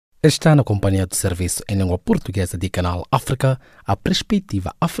Está na companhia do serviço em língua portuguesa de Canal África, a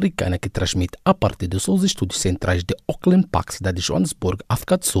perspectiva africana que transmite a partir dos seus estúdios centrais de Auckland Park, cidade de Joanesburgo,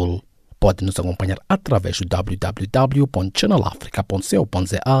 África do Sul. Pode nos acompanhar através do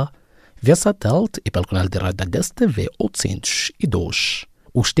www.channelafrica.co.za, via satélite e pelo canal de rádio da DSTV 802.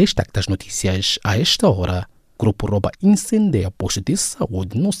 Os destaques das notícias a esta hora. Grupo rouba incendeia posto de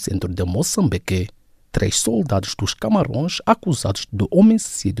saúde no centro de Moçambique. 3 soldados dos Camarões acusados do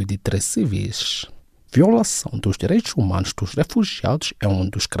homicídio de 3 civis. Violação dos direitos humanos dos refugiados é um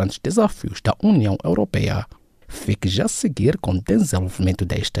dos grandes desafios da União Europeia. Fique já a seguir com o desenvolvimento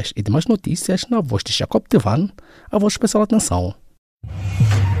destas e demais notícias na voz de Jacob Tevan, a vossa especial atenção.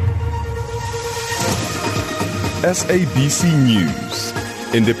 SABC News,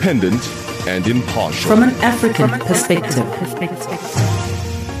 independent and impartial. From an African perspective.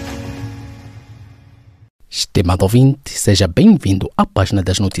 Estimado ouvinte, seja bem-vindo à página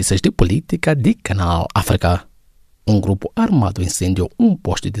das notícias de política de Canal África. Um grupo armado incendiou um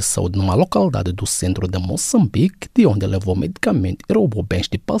posto de saúde numa localidade do centro de Moçambique, de onde levou medicamento e roubou bens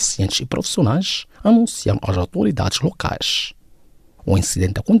de pacientes e profissionais, anunciaram as autoridades locais. O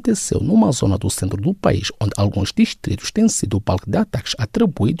incidente aconteceu numa zona do centro do país, onde alguns distritos têm sido palco de ataques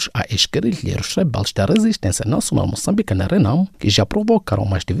atribuídos a ex-guerrilheiros rebeldes da Resistência Nacional Moçambicana Renam, que já provocaram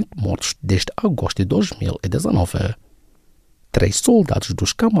mais de 20 mortos desde agosto de 2019. 3 soldados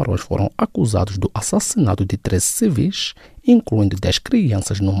dos Camarões foram acusados do assassinato de 13 civis, incluindo 10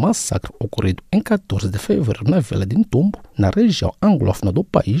 crianças no massacre ocorrido em 14 de fevereiro na Vila de Ntumbo, na região anglófona do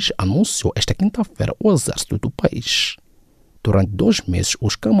país, anunciou esta quinta-feira o exército do país. Durante 2 meses,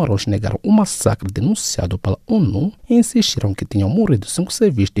 os Camarões negaram o massacre denunciado pela ONU e insistiram que tinham morrido 5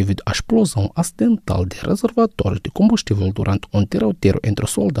 civis devido à explosão acidental de reservatórios de combustível durante um tiroteio entre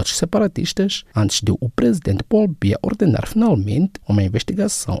os soldados separatistas, antes de o presidente Paul Biya ordenar finalmente uma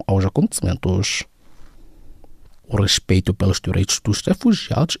investigação aos acontecimentos. O respeito pelos direitos dos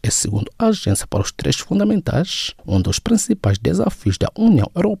refugiados é, segundo a Agência para os Direitos Fundamentais, um dos principais desafios da União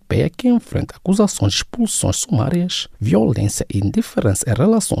Europeia, que enfrenta acusações de expulsões sumárias, violência e indiferença em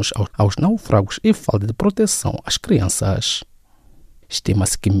relação aos naufragos e falta de proteção às crianças.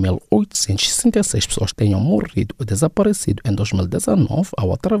 Estima-se que 1.866 pessoas tenham morrido ou desaparecido em 2019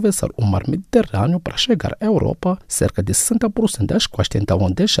 ao atravessar o mar Mediterrâneo para chegar à Europa, cerca de 60% das quais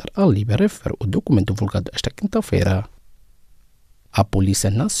tentavam deixar a Líbia, refere o documento divulgado esta quinta-feira. A Polícia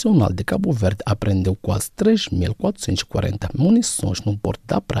Nacional de Cabo Verde apreendeu quase 3.440 munições no porto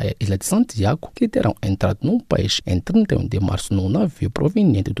da praia Ilha de Santiago, que terão entrado no país em 31 de março num navio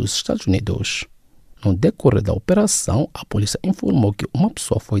proveniente dos Estados Unidos. No decorrer da operação, a polícia informou que uma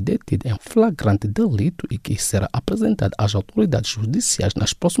pessoa foi detida em flagrante delito e que será apresentada às autoridades judiciais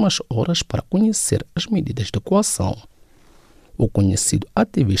nas próximas horas para conhecer as medidas de coação. O conhecido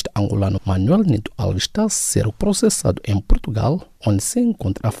ativista angolano Manuel Nito Alves está a ser processado em Portugal, onde se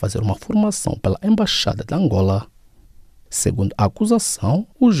encontra a fazer uma formação pela Embaixada de Angola. Segundo a acusação,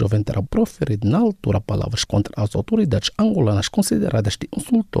 o jovem terá proferido na altura palavras contra as autoridades angolanas consideradas de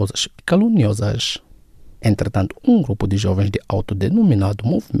insultosas e caluniosas. Entretanto, um grupo de jovens de autodenominado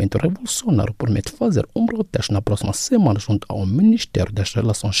Movimento Revolucionário promete fazer um protesto na próxima semana junto ao Ministério das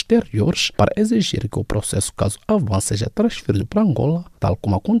Relações Exteriores para exigir que o processo, caso avance, seja transferido para Angola, tal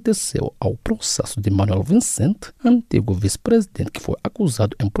como aconteceu ao processo de Manuel Vicente, antigo vice-presidente que foi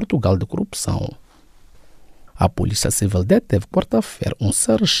acusado em Portugal de corrupção. A Polícia Civil deteve quarta-feira um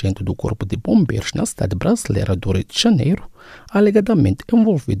sargento do Corpo de Bombeiros na cidade brasileira do Rio de Janeiro, alegadamente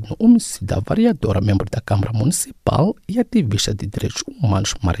envolvido no homicídio da vereadora, membro da Câmara Municipal e ativista de direitos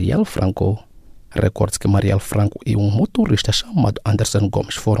humanos Marielle Franco. Recorde-se que Marielle Franco e um motorista chamado Anderson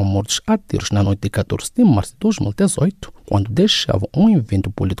Gomes foram mortos a tiros na noite de 14 de março de 2018, quando deixavam um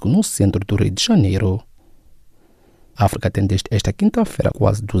evento político no centro do Rio de Janeiro. A África tem desde esta quinta-feira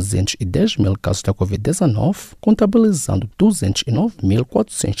quase 210 mil casos da Covid-19, contabilizando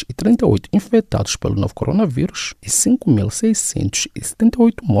 209.438 infectados pelo novo coronavírus e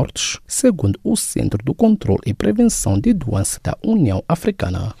 5.678 mortos, segundo o Centro do Controle e Prevenção de Doenças da União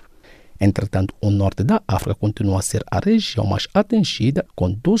Africana. Entretanto, o norte da África continua a ser a região mais atingida, com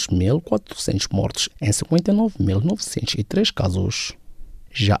 2.400 mortos em 59.903 casos.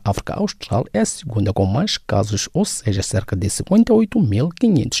 Já a África Austral é a segunda com mais casos, ou seja, cerca de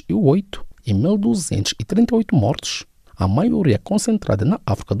 58.508 e 1.238 mortos, a maioria concentrada na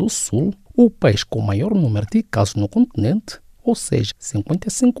África do Sul, o país com o maior número de casos no continente, ou seja,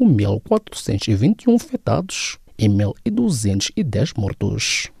 55.421 infectados e 1.210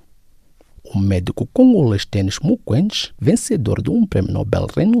 mortos. O médico congolês Denis Mukwege, vencedor de um prêmio Nobel,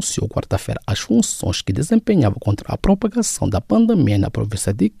 renunciou quarta-feira às funções que desempenhava contra a propagação da pandemia na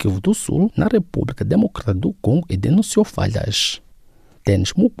província de Kivu do Sul, na República Democrática do Congo, e denunciou falhas.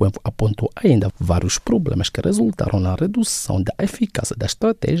 Denis Mukwege apontou ainda vários problemas que resultaram na redução da eficácia da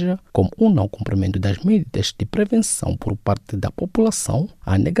estratégia, como o não cumprimento das medidas de prevenção por parte da população,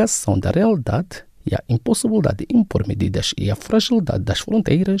 a negação da realidade e a impossibilidade de impor medidas e a fragilidade das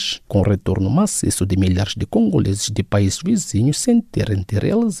fronteiras, com o retorno maciço de milhares de congoleses de países vizinhos sem terem de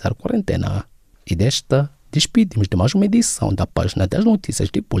realizar quarentena. E desta, despedimos de mais uma edição da página das notícias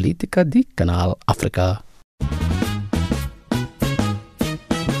de política de Canal África.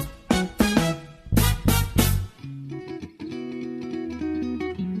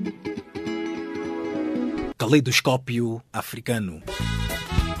 Caleidoscópio africano.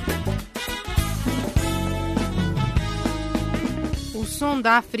 O som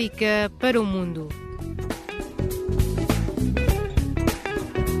da África para o mundo.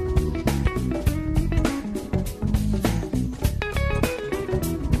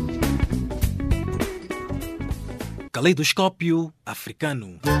 Caleidoscópio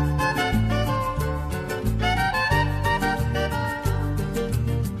africano.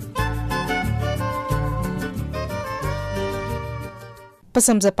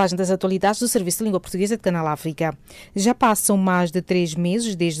 Passamos à página das atualidades do Serviço de Língua Portuguesa de Canal África. Já passam mais de 3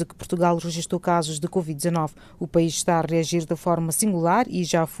 meses desde que Portugal registrou casos de Covid-19. O país está a reagir de forma singular e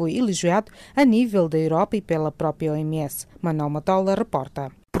já foi elogiado a nível da Europa e pela própria OMS. Manuel Matola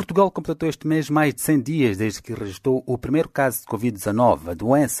reporta. Portugal completou este mês mais de 100 dias desde que registrou o primeiro caso de Covid-19, a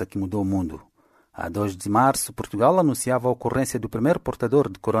doença que mudou o mundo. A 2 de março, Portugal anunciava a ocorrência do primeiro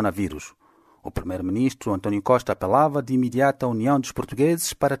portador de coronavírus. O primeiro-ministro António Costa apelava de imediato à união dos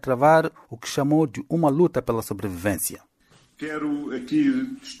portugueses para travar o que chamou de uma luta pela sobrevivência. Quero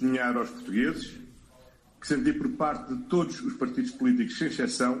aqui testemunhar aos portugueses que senti por parte de todos os partidos políticos, sem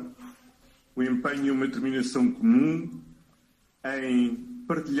exceção, o empenho e uma determinação comum em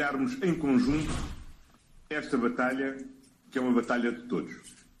partilharmos em conjunto esta batalha, que é uma batalha de todos.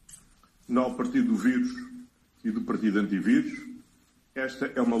 Não ao partido do vírus e do partido antivírus.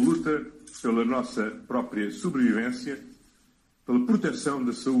 Esta é uma luta pela nossa própria sobrevivência, pela proteção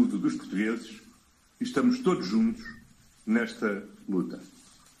da saúde dos portugueses, e estamos todos juntos nesta luta.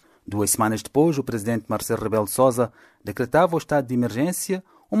 2 semanas depois, o presidente Marcelo Rebelo de Sousa decretava o estado de emergência,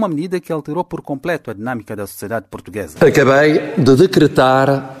 uma medida que alterou por completo a dinâmica da sociedade portuguesa. Acabei de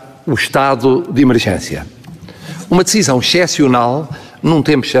decretar o estado de emergência. Uma decisão excepcional num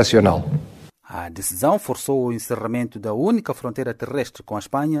tempo excepcional. A decisão forçou o encerramento da única fronteira terrestre com a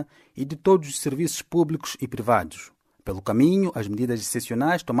Espanha e de todos os serviços públicos e privados. Pelo caminho, as medidas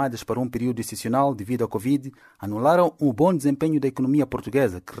excepcionais tomadas para um período excepcional devido à Covid anularam o bom desempenho da economia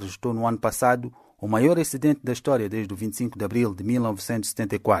portuguesa, que registrou no ano passado o maior excedente da história desde o 25 de abril de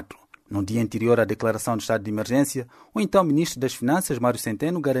 1974. No dia anterior à declaração de estado de emergência, o então ministro das Finanças, Mário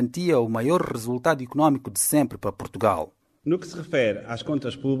Centeno, garantia o maior resultado económico de sempre para Portugal. No que se refere às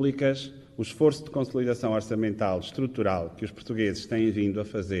contas públicas, o esforço de consolidação orçamental estrutural que os portugueses têm vindo a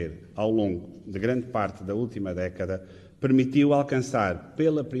fazer ao longo de grande parte da última década permitiu alcançar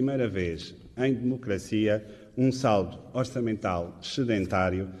pela primeira vez em democracia um saldo orçamental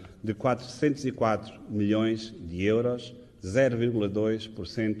excedentário de 404 milhões de euros,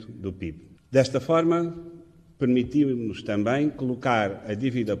 0,2% do PIB. Desta forma, permitiu-nos também colocar a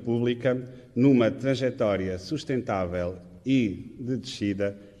dívida pública numa trajetória sustentável e de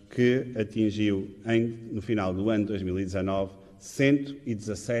descida que atingiu, no final do ano 2019,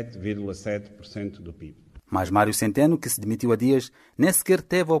 117,7% do PIB. Mas Mário Centeno, que se demitiu há dias, nem sequer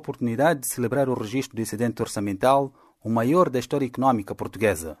teve a oportunidade de celebrar o registro do excedente orçamental, o maior da história económica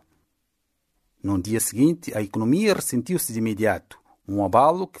portuguesa. No dia seguinte, a economia ressentiu-se de imediato, um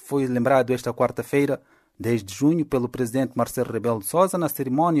abalo que foi lembrado esta quarta-feira, desde junho, pelo presidente Marcelo Rebelo de Sousa na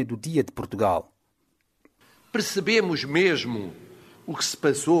cerimónia do Dia de Portugal. Percebemos mesmo o que se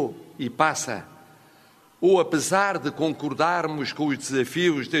passou e passa? Ou, apesar de concordarmos com os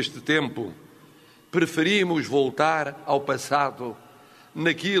desafios deste tempo, preferimos voltar ao passado,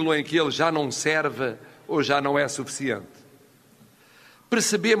 naquilo em que ele já não serve ou já não é suficiente?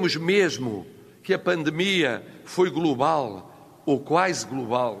 Percebemos mesmo que a pandemia foi global ou quase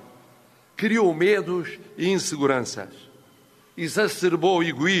global, criou medos e inseguranças, exacerbou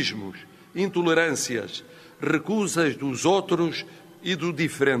egoísmos, intolerâncias, recusas dos outros e do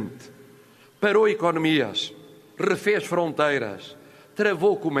diferente, parou economias, refez fronteiras,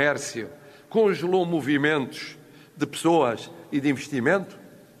 travou comércio, congelou movimentos de pessoas e de investimento?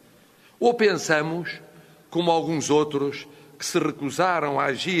 Ou pensamos, como alguns outros, que se recusaram a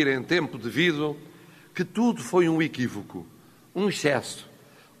agir em tempo devido, que tudo foi um equívoco, um excesso,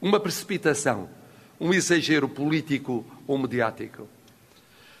 uma precipitação, um exagero político ou mediático.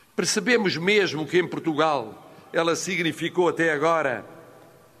 Percebemos mesmo que em Portugal ela significou até agora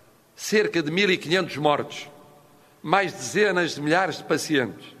cerca de 1.500 mortos, mais dezenas de milhares de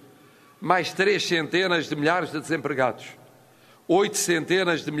pacientes, mais 3 centenas de milhares de desempregados, 8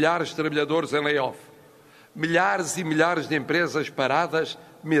 centenas de milhares de trabalhadores em layoff, milhares e milhares de empresas paradas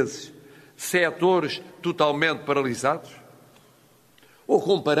meses, setores totalmente paralisados? Ou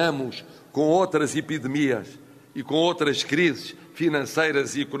comparamos com outras epidemias e com outras crises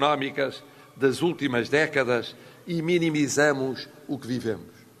financeiras e económicas das últimas décadas e minimizamos o que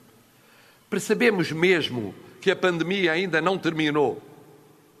vivemos? Percebemos mesmo que a pandemia ainda não terminou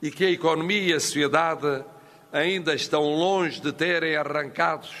e que a economia e a sociedade ainda estão longe de terem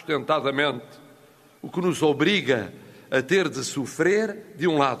arrancado sustentadamente, o que nos obriga a ter de sofrer de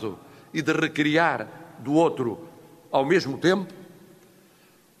um lado e de recriar do outro ao mesmo tempo?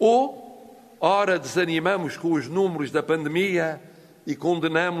 Ou, ora, desanimamos com os números da pandemia e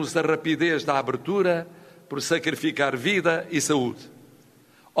condenamos a rapidez da abertura por sacrificar vida e saúde.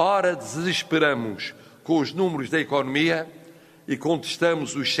 Ora, desesperamos com os números da economia e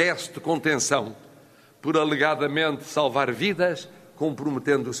contestamos o excesso de contenção por alegadamente salvar vidas,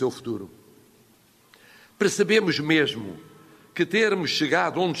 comprometendo o seu futuro. Percebemos mesmo que termos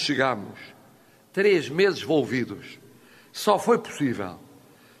chegado onde chegamos, 3 meses envolvidos, só foi possível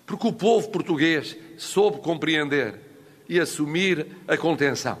porque o povo português soube compreender e assumir a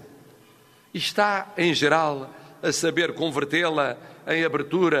contenção. E está, em geral, a saber convertê-la em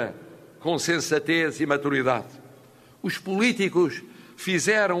abertura com sensatez e maturidade. Os políticos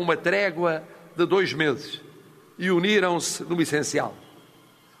fizeram uma trégua de 2 meses e uniram-se no essencial.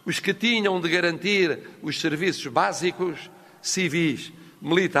 Os que tinham de garantir os serviços básicos, civis,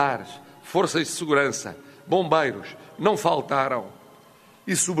 militares, forças de segurança, bombeiros, não faltaram.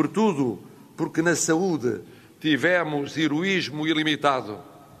 E, sobretudo, porque na saúde tivemos heroísmo ilimitado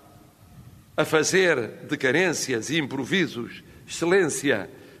a fazer de carências e improvisos excelência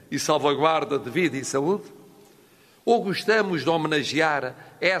e salvaguarda de vida e saúde? Ou gostamos de homenagear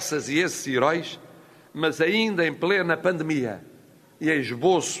essas e esses heróis, mas ainda em plena pandemia e em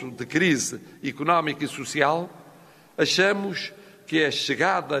esboço de crise económica e social, achamos que é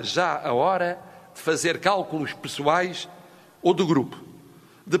chegada já a hora de fazer cálculos pessoais ou de grupo,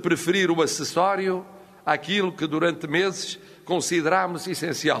 de preferir o acessório àquilo que durante meses considerámos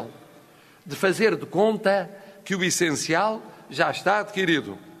essencial, de fazer de conta que o essencial já está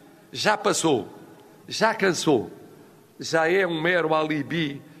adquirido, já passou, já cansou, já é um mero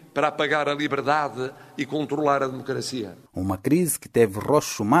alibi para apagar a liberdade e controlar a democracia. Uma crise que teve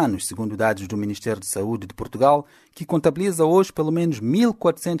rostos humanos, segundo dados do Ministério de Saúde de Portugal, que contabiliza hoje pelo menos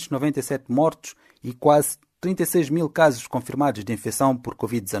 1.497 mortos e quase 36 mil casos confirmados de infecção por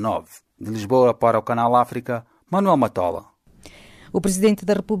Covid-19. De Lisboa para o Canal África, Manuel Matola. O Presidente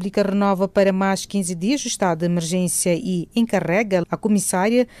da República renova para mais 15 dias o estado de emergência e encarrega a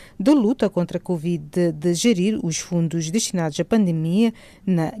comissária de luta contra a Covid de gerir os fundos destinados à pandemia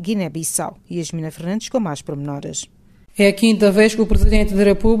na Guiné-Bissau. Yasmina Fernandes com mais pormenores. É a 5ª vez que o Presidente da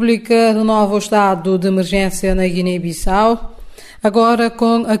República renova o estado de emergência na Guiné-Bissau, agora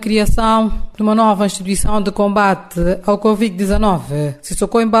com a criação de uma nova instituição de combate ao Covid-19.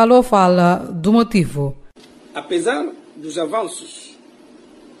 Sissoko Embalo fala do motivo. Apesar dos avanços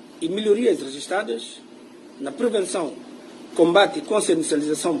e melhorias registradas na prevenção, combate e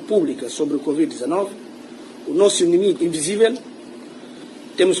consciencialização pública sobre o Covid-19, o nosso inimigo invisível,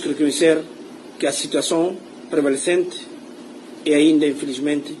 temos que reconhecer que a situação prevalecente é ainda,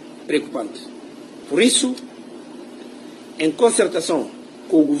 infelizmente, preocupante. Por isso, em concertação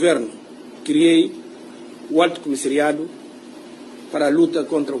com o Governo, criei o Alto Comissariado para a luta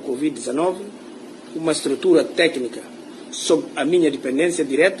contra o Covid-19, uma estrutura técnica sob a minha dependência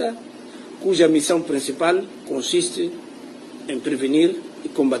direta, cuja missão principal consiste em prevenir e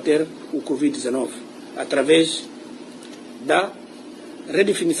combater o Covid-19, através da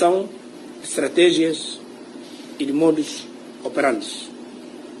redefinição de estratégias e de modos operantes.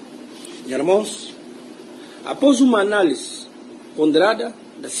 Meus irmãos, após uma análise ponderada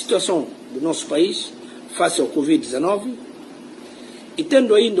da situação do nosso país face ao Covid-19 e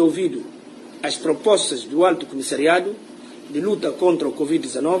tendo ainda ouvido as propostas do Alto Comissariado de luta contra o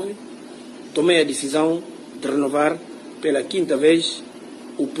Covid-19, tomei a decisão de renovar pela 5ª vez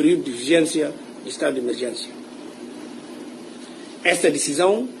o período de vigência do estado de emergência. Esta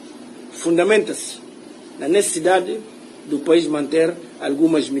decisão fundamenta-se na necessidade do país manter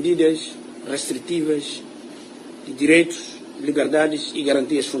algumas medidas restritivas de direitos liberdades e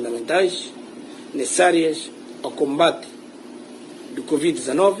garantias fundamentais necessárias ao combate do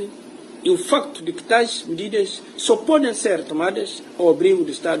Covid-19 e o facto de que tais medidas só podem ser tomadas ao abrigo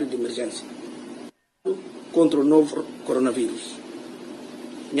do estado de emergência contra o novo coronavírus.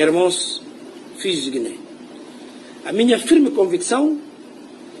 Meus irmãos, filhos de Guiné, a minha firme convicção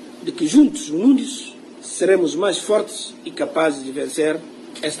de que juntos, unidos, seremos mais fortes e capazes de vencer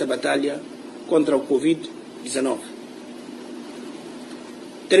esta batalha contra o Covid-19.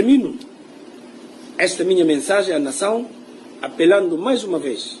 Termino esta minha mensagem à nação apelando mais uma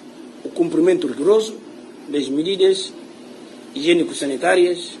vez o cumprimento rigoroso das medidas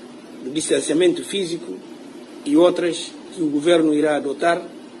higiênico-sanitárias, do distanciamento físico e outras que o Governo irá adotar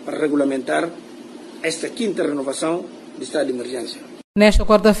para regulamentar esta quinta renovação do estado de emergência. Nesta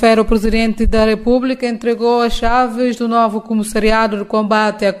quarta-feira, o Presidente da República entregou as chaves do novo Comissariado de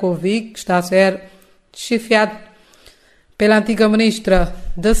Combate à Covid, que está a ser chefiado pela antiga Ministra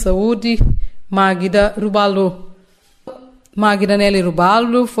da Saúde, Magda Rubalo. Magda Nelly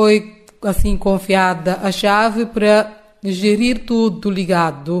Rubalo foi, assim, confiada a chave para gerir tudo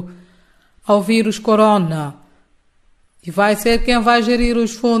ligado ao vírus corona. E vai ser quem vai gerir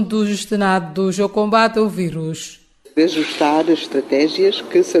os fundos destinados ao combate ao vírus. Ajustar as estratégias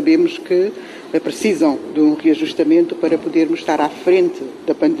que sabemos que precisam de um reajustamento para podermos estar à frente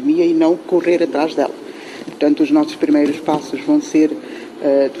da pandemia e não correr atrás dela. Portanto, os nossos primeiros passos vão ser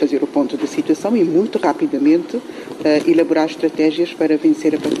de fazer o ponto da situação e, muito rapidamente, elaborar estratégias para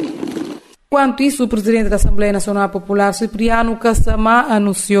vencer a pandemia. Enquanto isso, o Presidente da Assembleia Nacional Popular, Cipriano Kassamá,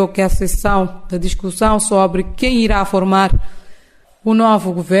 anunciou que a sessão da discussão sobre quem irá formar o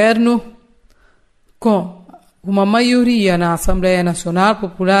novo governo, com uma maioria na Assembleia Nacional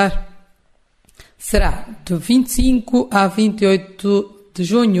Popular, será de 25 a 28 de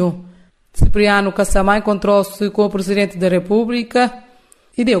junho. Cipriano Kassamá encontrou-se com o Presidente da República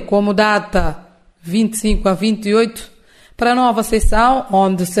e deu como data 25 a 28 para a nova sessão,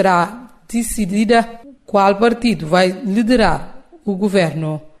 onde será decidida qual partido vai liderar o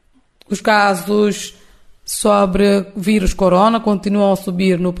governo. Os casos sobre vírus corona continuam a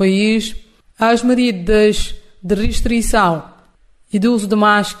subir no país. As medidas de restrição e de uso de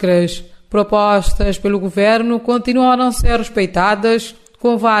máscaras propostas pelo governo continuam a não ser respeitadas,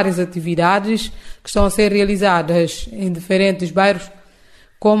 com várias atividades que estão a ser realizadas em diferentes bairros,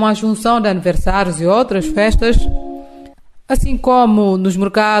 como a junção de aniversários e outras festas, assim como nos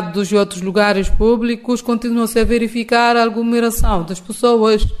mercados e outros lugares públicos, continua-se a verificar a aglomeração das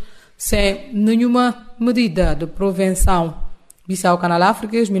pessoas sem nenhuma medida de prevenção. Bissau, Canal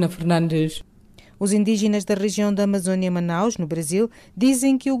África, Yasmina Fernandes. Os indígenas da região da Amazônia, Manaus, no Brasil,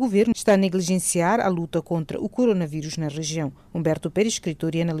 dizem que o governo está a negligenciar a luta contra o coronavírus na região. Humberto Pérez,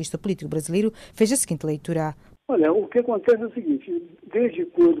 escritor e analista político brasileiro, fez a seguinte leitura. Olha, o que acontece é o seguinte, desde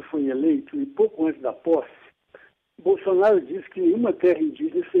quando foi eleito e pouco antes da posse, Bolsonaro disse que nenhuma terra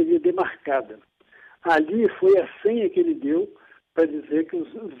indígena seria demarcada. Ali foi a senha que ele deu para dizer que os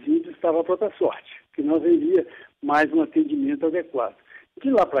índios estavam à própria sorte, que não haveria mais um atendimento adequado.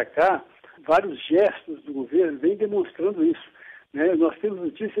 De lá para cá, vários gestos do governo vêm demonstrando isso, né? Nós temos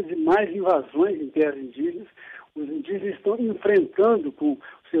notícias de mais invasões em terras indígenas. Os indígenas estão enfrentando com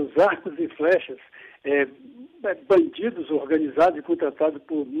seus arcos e flechas bandidos organizados e contratados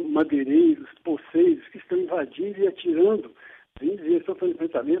por madeireiros, poceiros, que estão invadindo e atirando. E eles estão fazendo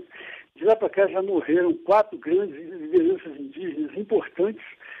enfrentamento. De lá para cá já morreram 4 grandes lideranças indígenas importantes,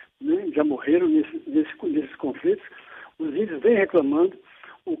 né? Já morreram nesses conflitos. Os índios vêm reclamando.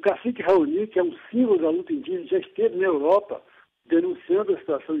 O cacique Raoni, que é um símbolo da luta indígena, já esteve na Europa denunciando a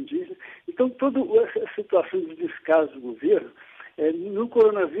situação indígena. Então, toda essa situação de descaso do governo, no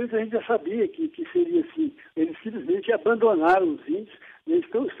coronavírus a gente já sabia que seria assim. Eles simplesmente abandonaram os índios, eles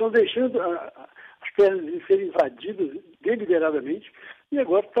estão deixando as terras de serem invadidas deliberadamente, e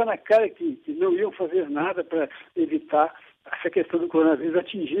agora está na cara que não iam fazer nada para evitar essa questão do coronavírus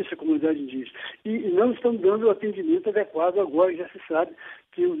atingisse a comunidade indígena. E não estão dando o atendimento adequado agora, já se sabe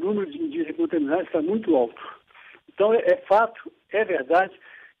que o número de indígenas contaminados está muito alto. Então, é fato, é verdade,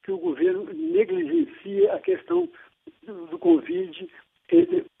 que o governo negligencia a questão do Covid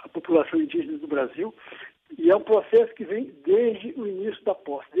entre a população indígena do Brasil, e é um processo que vem desde o início da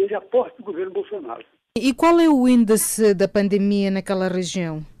posse, desde a posse do governo Bolsonaro. E qual é o índice da pandemia naquela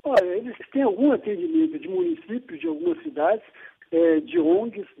região? Olha, eles têm algum atendimento de municípios, de algumas cidades, de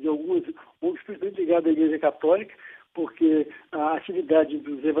ONGs, de algumas ONGs principalmente ligadas à Igreja Católica, porque a atividade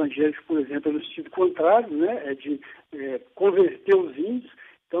dos evangélicos, por exemplo, é no sentido contrário, né? É de converter os índios,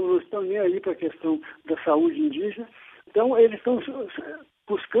 então não estão nem aí para a questão da saúde indígena. Então, eles estão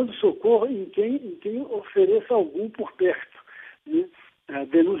buscando socorro em quem ofereça algum por perto. né? A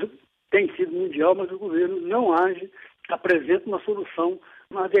denúncia tem sido mundial, mas o governo não age, apresenta uma solução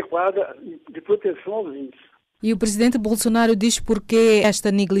adequada de proteção aos índios. E o presidente Bolsonaro diz por que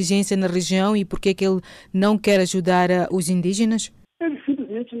esta negligência na região e por que ele não quer ajudar os indígenas? Ele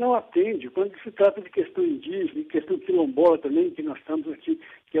simplesmente não atende. Quando se trata de questão indígena, questão quilombola também, que nós estamos aqui,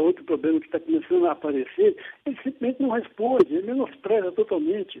 que é outro problema que está começando a aparecer, ele simplesmente não responde, ele menospreza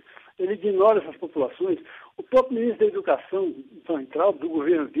totalmente, ele ignora essas populações. O próprio ministro da Educação central, do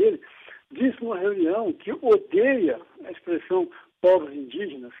governo dele, disse numa reunião que odeia a expressão povos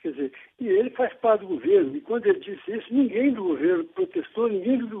indígenas, quer dizer, e ele faz parte do governo, e quando ele disse isso, ninguém do governo protestou,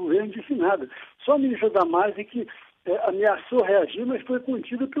 ninguém do governo disse nada. Só o ministro Damares que ameaçou reagir, mas foi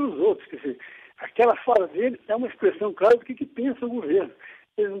contido pelos outros, quer dizer, aquela fala dele é uma expressão clara do que pensa o governo.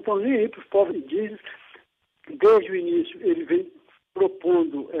 Eles não estão nem aí para os povos indígenas. Desde o início, ele vem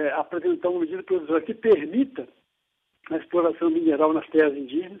propondo apresentar uma medida provisória que permita a exploração mineral nas terras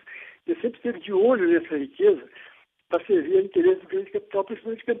indígenas. Ele sempre esteve de olho nessa riqueza para servir ao interesse do grande capital,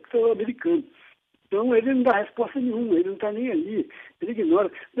 principalmente capital americano. Então, ele não dá resposta nenhuma, ele não está nem aí, ele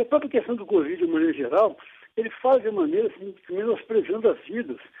ignora. Na própria questão do Covid, de maneira geral, ele faz de maneira assim, menosprezando as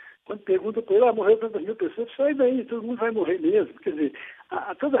vidas. Quando pergunta para ele, morreu tantas mil pessoas, sai daí, todo mundo vai morrer mesmo. Quer dizer,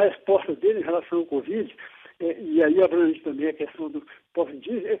 toda a resposta dele em relação ao Covid, e aí abrange também a questão do povo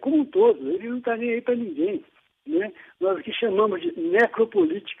indígena, é como um todo, ele não está nem aí para ninguém. Né? Nós aqui chamamos de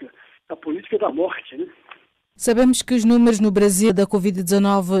necropolítica, a política da morte, né? Sabemos que os números no Brasil da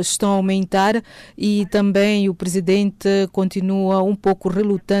Covid-19 estão a aumentar e também o presidente continua um pouco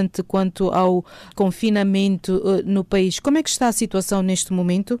relutante quanto ao confinamento no país. Como é que está a situação neste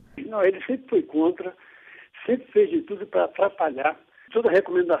momento? Não, ele sempre foi contra, sempre fez de tudo para atrapalhar. Toda a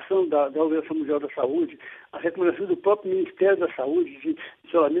recomendação da Organização Mundial da Saúde, a recomendação do próprio Ministério da Saúde, de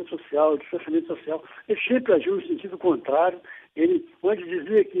isolamento social, de distanciamento social, ele sempre agiu no sentido contrário. Ele, antes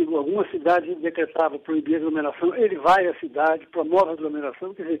dizia que alguma cidade decretava proibir a aglomeração, ele vai à cidade, promove a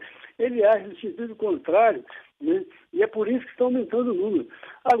aglomeração, quer dizer, ele age no sentido contrário, né? E é por isso que está aumentando o número.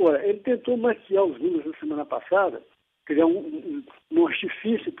 Agora, ele tentou maquiar os números na semana passada, criar um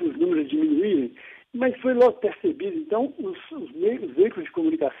artifício para os números diminuírem, mas foi logo percebido. Então, os veículos de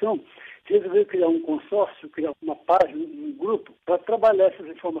comunicação resolveram criar um consórcio, criar uma página, um grupo, para trabalhar essas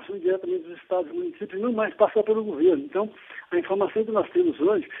informações diretamente dos estados e municípios e não mais passar pelo governo. Então, a informação que nós temos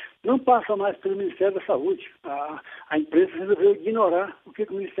hoje não passa mais pelo Ministério da Saúde. A imprensa resolveu ignorar o que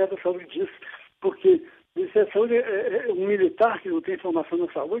o Ministério da Saúde diz, porque o Ministério da Saúde é um militar que não tem informação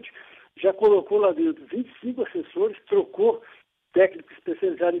na saúde, já colocou lá dentro 25 assessores, trocou técnicos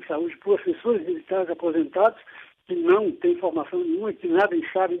especializados em saúde por assessores militares aposentados que não têm formação nenhuma, que nada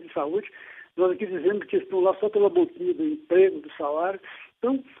sabem de saúde. Nós aqui dizemos que estão lá só pela boquinha do emprego, do salário.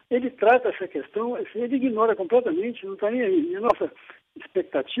 Então, ele trata essa questão, assim, ele ignora completamente, não está nem aí. E a nossa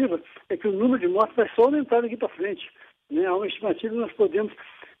expectativa é que o número de mortes vai só aumentar daqui para frente. Né? Há uma estimativa que nós podemos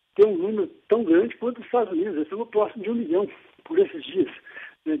ter um número tão grande quanto os Estados Unidos. Estamos próximo de 1 milhão por esses dias,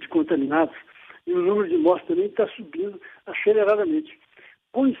 né, de contaminados. E o número de mortes também está subindo aceleradamente.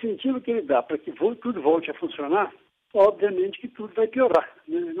 Com o incentivo que ele dá para que tudo volte a funcionar, obviamente que tudo vai piorar.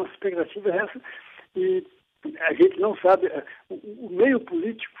 Né? Nossa expectativa é essa e a gente não sabe. O meio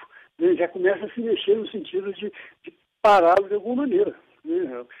político, né, já começa a se mexer no sentido de pará-lo de alguma maneira.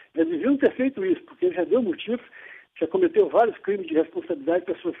 Né? Já deviam ter feito isso, porque ele já deu motivo, já cometeu vários crimes de responsabilidade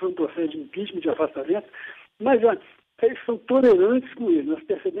para sofrer um processo de impeachment, de afastamento, mas eles são tolerantes com ele. Nós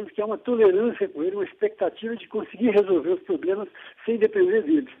percebemos que há uma tolerância com ele, uma expectativa de conseguir resolver os problemas sem depender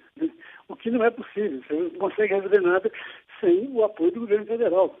deles. Né? O que não é possível. Você não consegue resolver nada sem o apoio do governo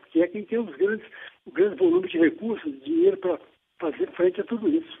federal, que é quem tem o grande volume de recursos, de dinheiro para fazer frente a tudo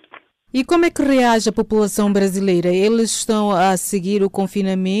isso. E como é que reage a população brasileira? Eles estão a seguir o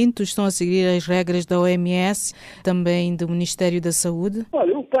confinamento, estão a seguir as regras da OMS, também do Ministério da Saúde?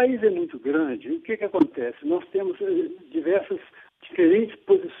 Olha, o país é muito grande. O que acontece? Nós temos diferentes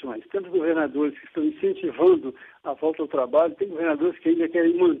posições. Temos governadores que estão incentivando a volta ao trabalho, tem governadores que ainda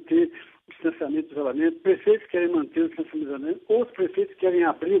querem manter o distanciamento e isolamento, prefeitos que querem manter o distanciamento e isolamento, outros prefeitos querem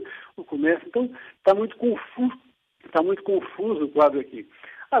abrir o comércio. Então, está muito confuso o quadro aqui.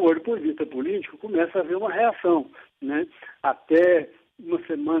 Agora, do ponto de vista político, começa a haver uma reação. Né? Até uma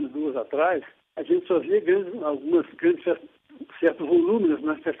semana, 2 atrás, a gente só via certo volume nas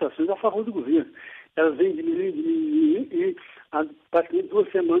manifestações a favor do governo. Elas vêm diminuindo, e há praticamente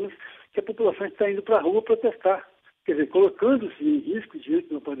 2 semanas que a população está indo para a rua protestar. Quer dizer, colocando-se em risco diante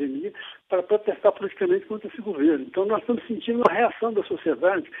de uma pandemia para protestar politicamente contra esse governo. Então, nós estamos sentindo uma reação da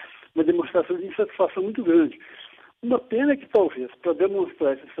sociedade, uma demonstração de insatisfação muito grande. Uma pena que, talvez, para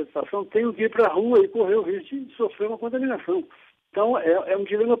demonstrar essa satisfação, tenham que ir para a rua e correr o risco de sofrer uma contaminação. Então, é um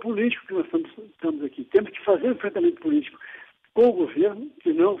dilema político que nós estamos aqui. Temos que fazer um enfrentamento político com o governo,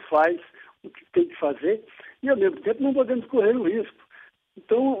 que não faz o que tem que fazer, e, ao mesmo tempo, não podemos correr o risco.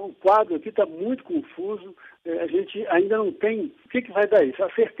 Então, o quadro aqui está muito confuso, a gente ainda não tem o que vai dar isso. A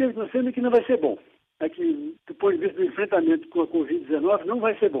certeza que nós temos é que não vai ser bom. É que, do ponto de vista do enfrentamento com a Covid-19, não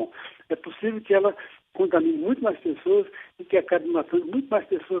vai ser bom. É possível que ela contamine muito mais pessoas e que acabe matando muito mais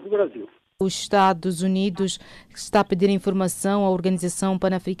pessoas no Brasil. Os Estados Unidos está a pedir informação à Organização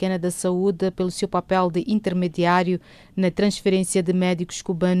Pan-Africana da Saúde pelo seu papel de intermediário na transferência de médicos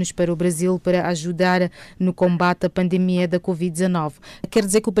cubanos para o Brasil para ajudar no combate à pandemia da Covid-19. Quer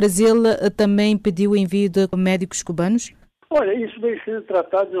dizer que o Brasil também pediu o envio de médicos cubanos? Olha, isso vem sendo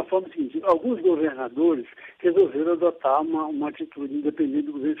tratado de uma forma seguinte. Alguns governadores resolveram adotar uma atitude independente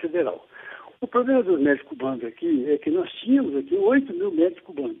do governo federal. O problema dos médicos cubanos aqui é que nós tínhamos aqui 8 mil médicos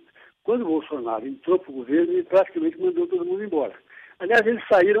cubanos. Quando o Bolsonaro entrou para o governo, ele praticamente mandou todo mundo embora. Aliás, eles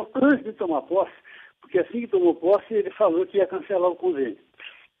saíram antes de tomar posse, porque assim que tomou posse, ele falou que ia cancelar o convênio.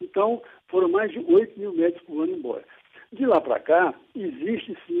 Então, foram mais de 8 mil médicos cubanos embora. De lá para cá,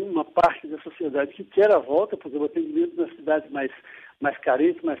 existe sim uma parte da sociedade que quer a volta, porque o atendimento nas cidades mais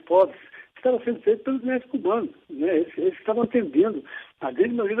carentes, mais pobres, estava sendo feito pelos médicos cubanos. Né? Eles estavam atendendo a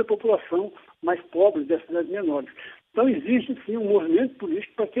grande maioria da população mais pobre das cidades menores. Então, existe sim um movimento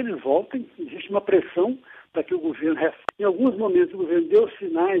político para que eles voltem, existe uma pressão para que o governo refaça. Em alguns momentos, o governo deu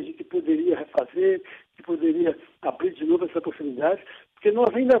sinais de que poderia refazer, que poderia abrir de novo essa possibilidade, porque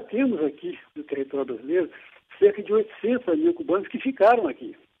nós ainda temos aqui no território brasileiro cerca de 800 mil cubanos que ficaram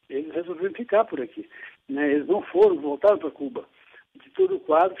aqui. Eles resolveram ficar por aqui. Né? Eles não voltaram para Cuba. De todo o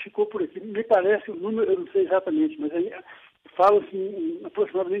quadro, ficou por aqui. Me parece o número, eu não sei exatamente, mas aí fala-se em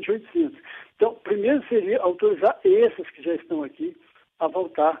aproximadamente 800. Então, primeiro seria autorizar esses que já estão aqui a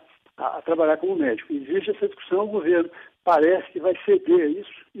voltar a trabalhar como médico. Existe essa discussão, o governo parece que vai ceder a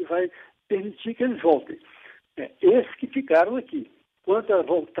isso e vai permitir que eles voltem. Esses que ficaram aqui. Quanto a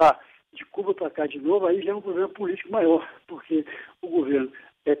voltar de Cuba para cá de novo, aí já é um problema político maior, porque o governo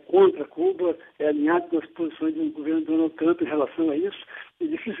é contra Cuba, é alinhado com as posições do governo Donald Trump em relação a isso, e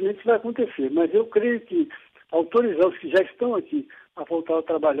dificilmente isso vai acontecer. Mas eu creio que autorizar os que já estão aqui a voltar a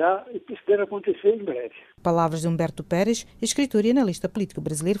trabalhar, isso deve acontecer em breve. Palavras de Humberto Pérez, escritor e analista político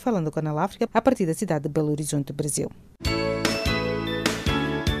brasileiro, falando com a Canal África a partir da cidade de Belo Horizonte, Brasil.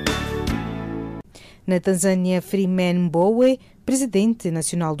 Na Tanzânia, Freeman Mbowe, presidente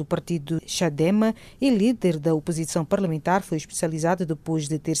nacional do partido Chadema e líder da oposição parlamentar, foi hospitalizado depois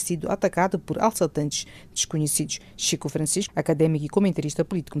de ter sido atacado por assaltantes desconhecidos. Chico Francisco, académico e comentarista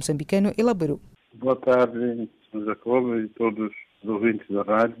político moçambicano, elaborou. Boa tarde, Sr. Jacob e todos os ouvintes da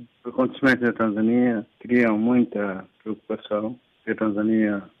rádio. Os acontecimentos na Tanzânia criam muita preocupação. A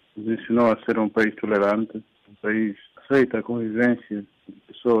Tanzânia nos ensinou a ser um país tolerante, um país que aceita a convivência de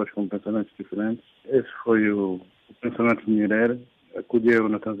pessoas com pensamentos diferentes. Esse foi o pensamento de Nyerere. Acolheu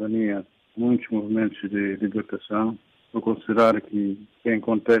na Tanzânia muitos movimentos de libertação. Vou considerar que quem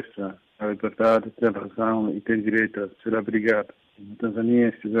contesta a liberdade tem razão e tem direito a ser abrigado. Na Tanzânia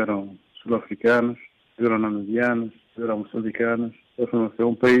estiveram sul-africanos, estiveram namibianos, estiveram moçambicanos. É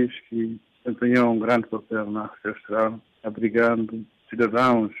um país que desempenhou um grande papel na África Austral, abrigando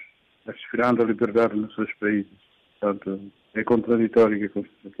cidadãos, aspirando à liberdade nos seus países. Portanto, é contraditório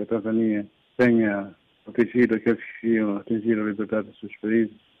que a Tanzânia tenha protegido aqueles que queriam atingir a liberdade dos seus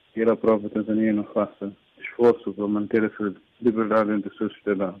países e a própria Tanzânia não faça esforço para manter essa liberdade entre os seus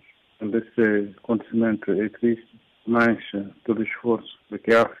cidadãos. Então, esse acontecimento é triste, mas todo esforço para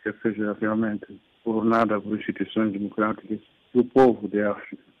que a África seja realmente governada por instituições democráticas e o povo de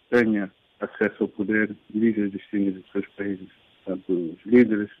África tenha acesso ao poder e dirija os destinos dos seus países. Portanto, os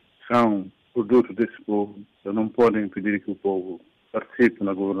líderes são produto desse povo, então não podem impedir que o povo participe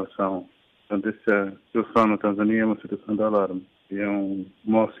na governação. Portanto, essa situação na Tanzânia é uma situação de alarme e é um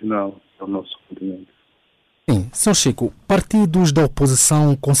mau sinal para o nosso continente. Sim, Sr. Chico, partidos da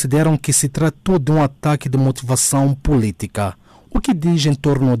oposição consideram que se tratou de um ataque de motivação política. O que diz em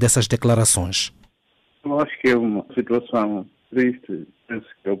torno dessas declarações? Eu acho que é uma situação triste. Penso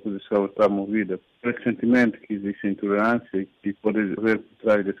que a oposição está movida por esse sentimento que existe intolerância e que pode haver por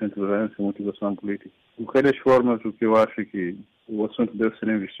trás dessa intolerância motivação política. De qualquer forma, o que eu acho é que o assunto deve ser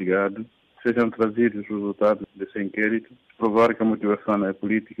investigado, sejam trazidos os resultados desse inquérito, provar que a motivação não é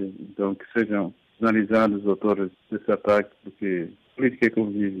política, então que sejam analisados os autores desse ataque, porque política é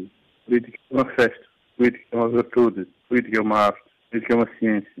convívio, política é uma festa, política é uma virtude, política é uma arte, política é uma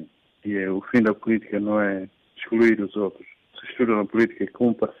ciência. E o fim da política não é excluir os outros. Se estuda na política é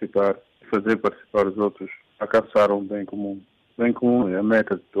como participar, fazer participar os outros, alcançar um bem comum. O bem comum é a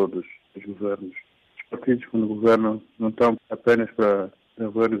meta de todos os governos. Os partidos quando governam não estão apenas para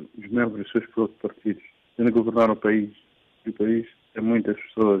ver os membros dos seus próprios partidos, têm de governar o país. E o país tem muitas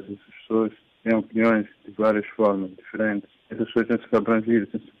pessoas, essas pessoas têm opiniões de várias formas diferentes. Essas pessoas têm de se abranger,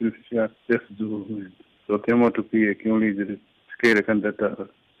 têm de se beneficiar desse desenvolvimento. Só tem uma utopia que um líder se queira candidatar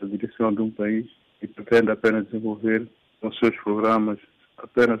à direção de um país e pretende apenas desenvolver com os seus programas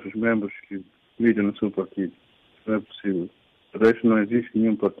apenas os membros que lidam no seu partido. Isso não é possível. Por isso não existe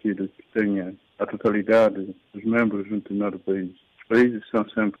nenhum partido que tenha a totalidade dos membros de um determinado país. Os países são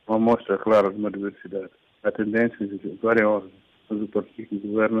sempre uma amostra clara de uma diversidade. Há tendências de várias ordens, mas o partido que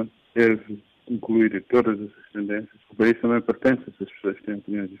governa deve incluir todas essas tendências. O país também pertence a essas pessoas que têm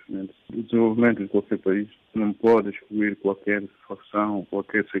opiniões diferentes. O desenvolvimento de qualquer país não pode excluir qualquer facção,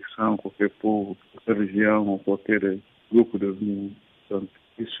 qualquer secção, qualquer povo, qualquer região ou qualquer grupo de opinião. Portanto,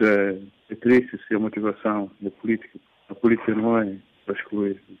 isso é triste se a motivação da política. A política não é para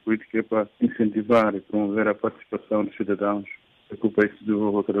excluir. A política é para incentivar e promover a participação dos cidadãos para que o país se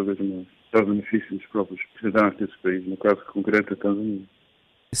desenvolva cada vez mais. Para o benefício dos próprios cidadãos desse país, no caso concreto da Tanzânia.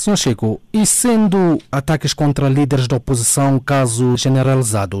 Sr. Chico, e sendo ataques contra líderes da oposição casos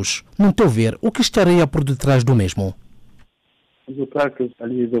generalizados, no teu ver, o que estaria por detrás do mesmo? Os ataques à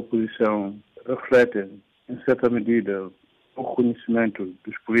líderes da oposição refletem, em certa medida, o reconhecimento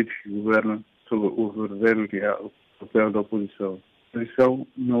dos políticos que governam sobre o verdadeiro real papel da oposição. A oposição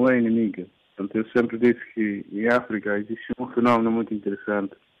não é inimiga. Portanto, eu sempre disse que em África existe um fenómeno muito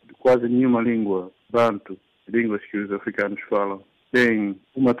interessante. Quase nenhuma língua, banto, línguas que os africanos falam, tem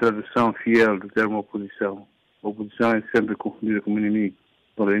uma tradução fiel do termo oposição. A oposição é sempre confundida como inimigo.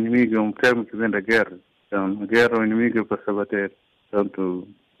 O inimigo é um termo que vem da guerra. Então, na guerra, o inimigo é para se abater. Portanto,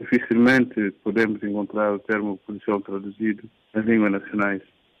 dificilmente podemos encontrar o termo oposição traduzido nas línguas nacionais,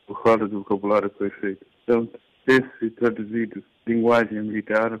 por causa do vocabulário que foi feito. Então, ter-se traduzido linguagem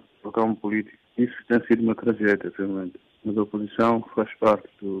militar para o campo político, isso tem sido uma tragédia, realmente. Mas a oposição faz parte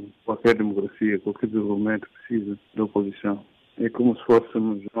de qualquer democracia, qualquer desenvolvimento precisa da oposição. É como se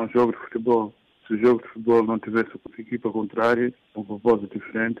fôssemos a um jogo de futebol. Se o jogo de futebol não tivesse uma equipa contrária, com propósitos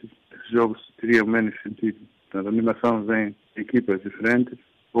diferentes, esse jogo teria menos sentido. Portanto, a animação vem de equipas diferentes,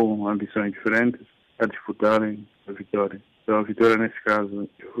 com ambições diferentes, a disputarem a vitória. Então, a vitória, nesse caso,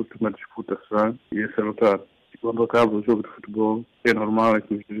 é fruto de uma disputa sã e é salutar. E quando acaba o jogo de futebol, é normal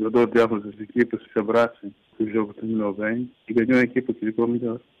que os jogadores de ambas as equipas se abracem, que o jogo terminou bem e ganhou a equipa que ficou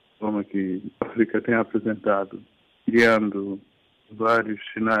melhor. De forma que a África tem apresentado, criando vários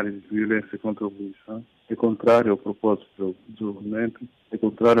cenários de violência contra a oposição, é contrário ao propósito do desenvolvimento, é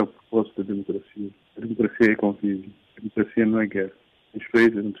contrário ao propósito da democracia. A democracia é convívio, a democracia não é guerra. Os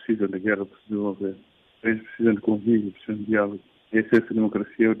países não precisam de guerra para se desenvolver. Os países precisam de convívio, precisam de diálogo. E a essência da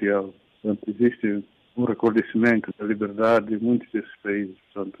democracia é o diálogo. Portanto, existe um reconhecimento da liberdade em muitos desses países.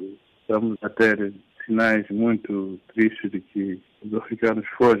 Portanto, estamos a ter sinais muito tristes de que os africanos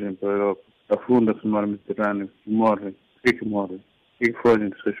fogem para a Europa, afundam-se no mar Mediterrâneo e morrem. Por que morrem? Por que fogem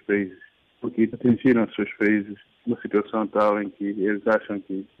dos seus países? Porque atingiram os seus países uma situação tal em que eles acham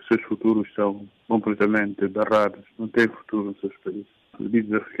que os seus futuros estão completamente barrados, não têm futuro nos seus países. Os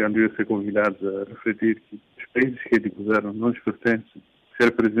líderes africanos devem ser convidados a refletir que os países que eles governam não lhes pertencem.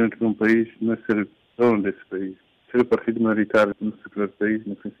 Ser presidente de um país não é ser dono desse país. Ser partido minoritário no seu país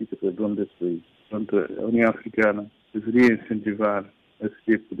não significa ser dono desse país. Portanto, a União Africana deveria incentivar esse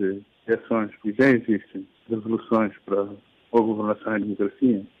tipo de ações, porque já existem resoluções para a governação e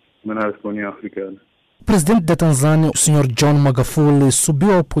democracia emanadas pela União Africana. O presidente da Tanzânia, o Sr. John Magufuli,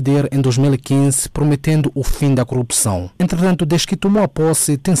 subiu ao poder em 2015, prometendo o fim da corrupção. Entretanto, desde que tomou a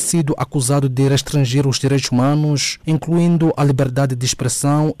posse, tem sido acusado de restringir os direitos humanos, incluindo a liberdade de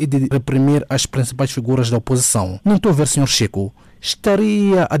expressão e de reprimir as principais figuras da oposição. Não estou a ver, Sr. Chico,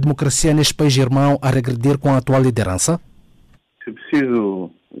 estaria a democracia neste país irmão a regredir com a atual liderança? Se preciso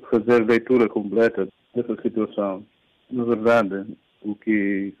fazer leitura completa dessa situação, na verdade, o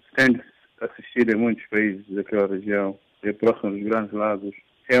que tem de assistir em muitos países daquela região, próximo dos grandes lagos,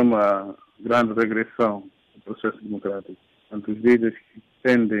 é uma grande regressão do processo democrático. Portanto, os líderes que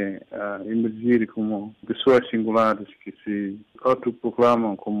tendem a emergir como pessoas singulares, que se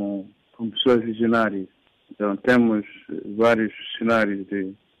autoproclamam como pessoas visionárias. Então, temos vários cenários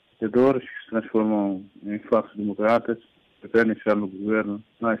de ditadores que se transformam em falsos democratas, que pretendem estar no governo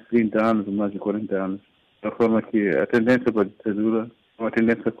mais de 30 anos ou mais de 40 anos. De forma que a tendência para a ditadura é uma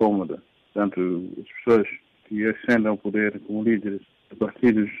tendência cômoda. Portanto, as pessoas que ascendem ao poder como líderes de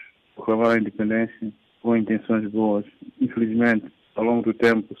partidos proclamaram a independência com intenções boas, infelizmente, ao longo do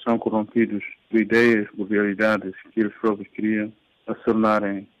tempo, são corrompidos por ideias, por realidades que eles próprios queriam, a se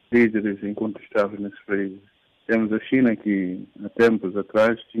tornarem líderes incontestáveis nesses países. Temos a China, que há tempos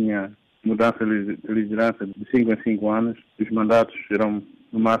atrás tinha mudança de liderança de 5 em 5 anos. Os mandatos serão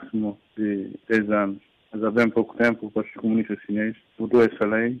no máximo de 10 anos. Mas há bem pouco tempo, o Partido Comunista Chinês mudou essa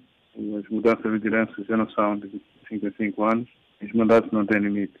lei. As mudanças de liderança já não são de 5 em 5 anos. Os mandatos não têm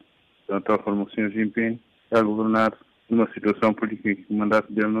limite. Então, de tal forma, o Sr. Jinping está a governar numa situação política que o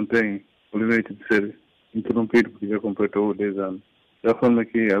mandato dele não tem o limite de ser interrompido porque já completou 10 anos. De tal forma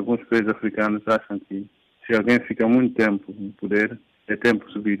que alguns países africanos acham que se alguém fica muito tempo no poder, tem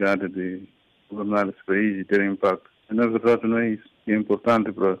possibilidade de governar esse país e ter impacto. Mas, na verdade, não é isso. O que é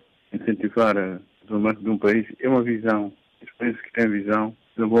importante para incentivar o desenvolvimento de um país é uma visão. Os países que têm visão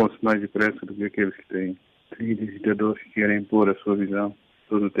desenvolvem-se mais depressa do que aqueles que têm ditadores que querem impor a sua visão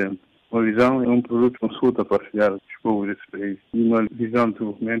todo o tempo. Uma visão é um produto de consulta para auxiliar os povos desse país. E uma visão de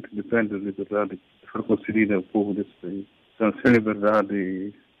desenvolvimento depende da liberdade que for concedida ao povo desse país. Então, sem liberdade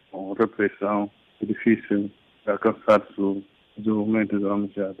e com repressão, é difícil alcançar-se o desenvolvimento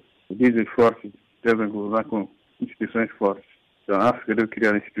almejado. Os líderes fortes devem governar com instituições fortes. Então, a África deve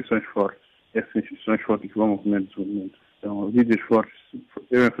criar instituições fortes. Essas instituições fortes que vão mover o desenvolvimento. Então, os líderes fortes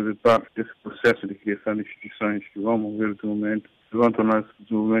devem fazer parte desse processo de criação de instituições que vão mover o desenvolvimento, que vão tornar o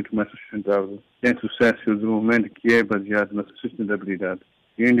desenvolvimento mais sustentável. Tem sucesso o desenvolvimento que é baseado na sustentabilidade.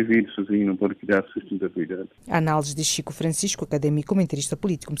 E o indivíduo sozinho não pode criar sustentabilidade. A análise de Chico Francisco, académico e comentarista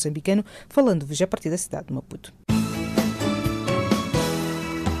político moçambicano, falando-vos a partir da cidade de Maputo.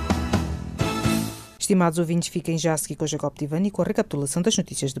 Estimados ouvintes, fiquem já a seguir com Jacob Tivani com a recapitulação das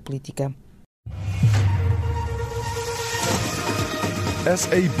notícias de política.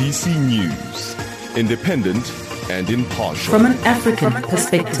 SABC News, independent and impartial. From an African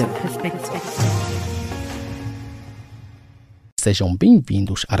perspective. Sejam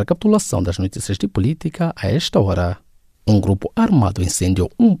bem-vindos à recapitulação das notícias de política a esta hora. Um grupo armado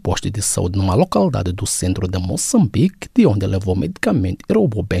incendiou um posto de saúde numa localidade do centro de Moçambique, de onde levou medicamento e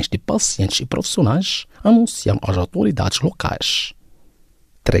roubou bens de pacientes e profissionais, anunciaram as autoridades locais.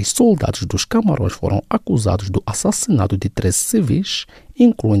 3 soldados dos Camarões foram acusados do assassinato de 13 civis,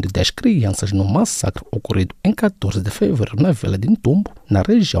 incluindo 10 crianças no massacre ocorrido em 14 de fevereiro na Vila de Ntumbo, na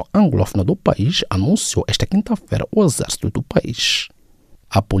região anglófona do país, anunciou esta quinta-feira o exército do país.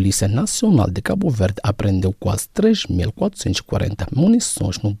 A Polícia Nacional de Cabo Verde apreendeu quase 3.440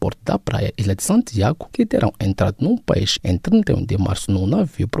 munições no porto da praia Ilha de Santiago, que terão entrado no país em 31 de março num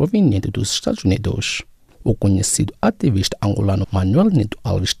navio proveniente dos Estados Unidos. O conhecido ativista angolano Manuel Nito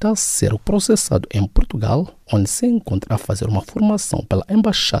Alves está a ser processado em Portugal, onde se encontra a fazer uma formação pela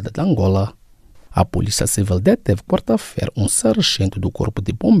Embaixada de Angola. A Polícia Civil deteve quarta-feira um sargento do Corpo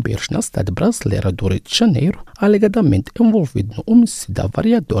de Bombeiros na cidade brasileira do Rio de Janeiro, alegadamente envolvido no homicídio da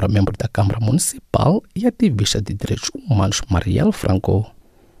vereadora, membro da Câmara Municipal e ativista de direitos humanos Marielle Franco.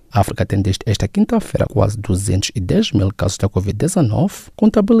 A África tem desde esta quinta-feira quase 210 mil casos da Covid-19,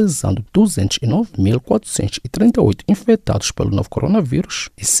 contabilizando 209.438 infectados pelo novo coronavírus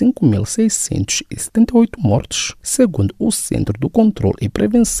e 5.678 mortos, segundo o Centro do Controle e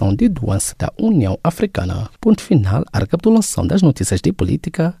Prevenção de Doenças da União Africana. Ponto final à recapitulação das notícias de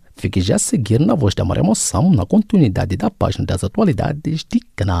política. Fique já a seguir na Voz da Maior Emoção, na continuidade da página das atualidades de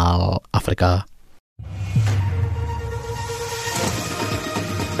Canal África.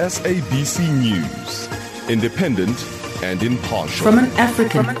 SABC News, independent and impartial. From an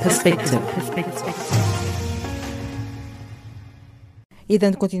African perspective. E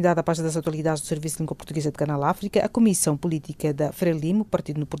dando continuidade à página das atualidades do Serviço de Língua Portuguesa de Canal África, a Comissão Política da Frelimo,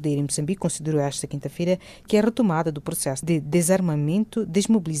 partido no poder em Moçambique, considerou esta quinta-feira que a retomada do processo de desarmamento,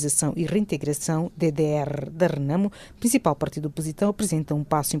 desmobilização e reintegração DDR da Renamo, principal partido opositor, apresenta um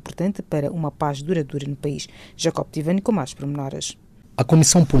passo importante para uma paz duradoura no país. Jacob Tivani com mais pormenores. A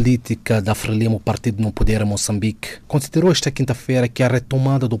Comissão Política da Frelimo, partido no poder em Moçambique, considerou esta quinta-feira que a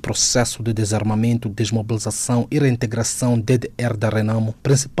retomada do processo de desarmamento, desmobilização e reintegração DDR da Renamo,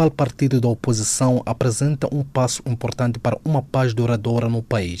 principal partido da oposição, apresenta um passo importante para uma paz duradoura no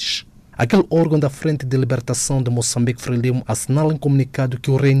país. Aquele órgão da Frente de Libertação de Moçambique, Frelimo, assinala em comunicado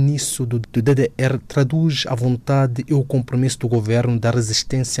que o reinício do DDR traduz a vontade e o compromisso do governo da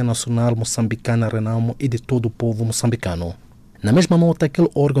resistência nacional moçambicana Renamo e de todo o povo moçambicano. Na mesma nota, aquele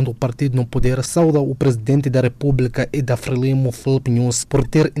órgão do partido no poder sauda o presidente da República e da Frelimo, Filipe Nunes, por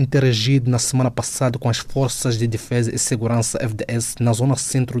ter interagido na semana passada com as Forças de Defesa e Segurança FDS na zona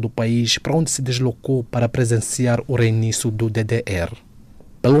centro do país, para onde se deslocou para presenciar o reinício do DDR.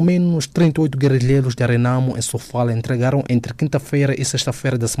 Pelo menos 38 guerrilheiros da Renamo em Sofala entregaram entre quinta-feira e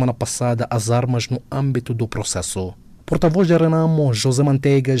sexta-feira da semana passada as armas no âmbito do processo. Porta-voz da Renamo, José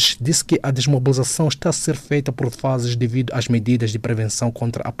Manteigas, disse que a desmobilização está a ser feita por fases devido às medidas de prevenção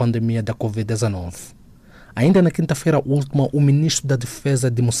contra a pandemia da Covid-19. Ainda na quinta-feira última, o ministro da Defesa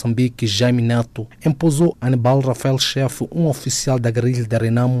de Moçambique, Jaime Neto, imposou a Aníbal Rafael Chefe, um oficial da guerrilha de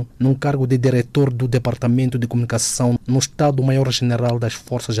Renamo, num cargo de diretor do Departamento de Comunicação no Estado-Maior-General das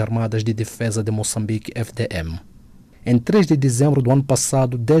Forças Armadas de Defesa de Moçambique, FDM. Em 3 de dezembro do ano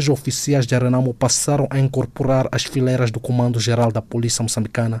passado, 10 oficiais de Renamo passaram a incorporar as fileiras do Comando-Geral da Polícia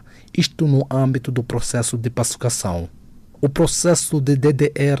Moçambicana, isto no âmbito do processo de pacificação. O processo de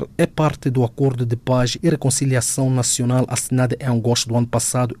DDR é parte do Acordo de Paz e Reconciliação Nacional assinado em agosto do ano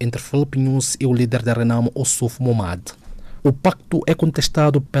passado entre Filipe Nunes e o líder da Renamo, Ossuf Momad. O pacto é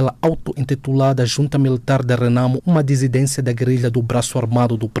contestado pela auto-intitulada Junta Militar de Renamo, uma dissidência da guerrilha do braço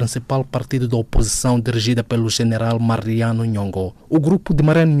armado do principal partido da oposição dirigida pelo general Mariano Nhongo. O grupo de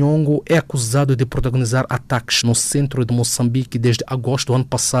Mariano Nhongo é acusado de protagonizar ataques no centro de Moçambique desde agosto do ano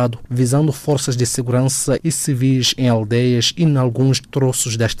passado, visando forças de segurança e civis em aldeias e em alguns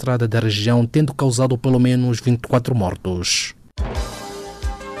troços da estrada da região, tendo causado pelo menos 24 mortos.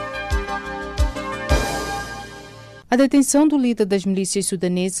 A detenção do líder das milícias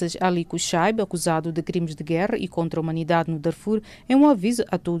sudanesas, Ali Kushaib, acusado de crimes de guerra e contra a humanidade no Darfur, é um aviso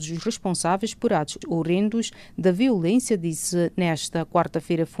a todos os responsáveis por atos horrendos da violência, disse nesta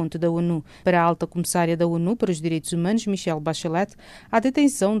quarta-feira fonte da ONU. Para a alta comissária da ONU para os Direitos Humanos, Michelle Bachelet, a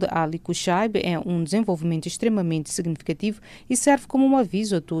detenção de Ali Kushaib é um desenvolvimento extremamente significativo e serve como um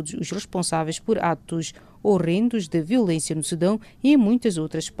aviso a todos os responsáveis por atos horrendos de violência no Sudão e em muitas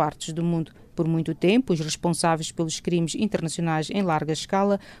outras partes do mundo. Por muito tempo, os responsáveis pelos crimes internacionais em larga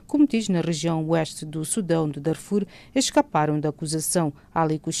escala cometidos na região oeste do Sudão do Darfur escaparam da acusação.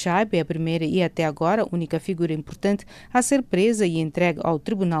 Ali Kushaib é a primeira e até agora única figura importante a ser presa e entregue ao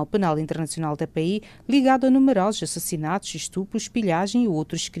Tribunal Penal Internacional TPI, ligado a numerosos assassinatos, estupros, pilhagem e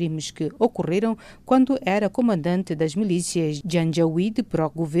outros crimes que ocorreram quando era comandante das milícias Janjaweed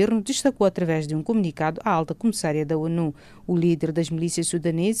pró-governo, destacou através de um comunicado a alta comissária da ONU. O líder das milícias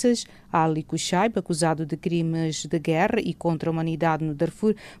sudanesas, Ali Kushaib, acusado de crimes de guerra e contra a humanidade no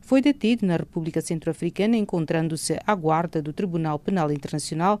Darfur, foi detido na República Centro-Africana, encontrando-se à guarda do Tribunal Penal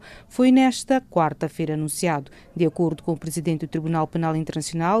Internacional, foi nesta quarta-feira anunciado. De acordo com o presidente do Tribunal Penal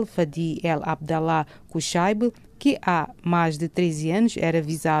Internacional, Fadi El Abdallah Kushaib, que há mais de 13 anos era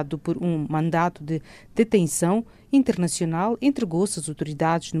visado por um mandato de detenção internacional, entregou-se às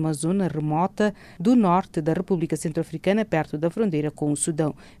autoridades numa zona remota do norte da República Centro-Africana, perto da fronteira com o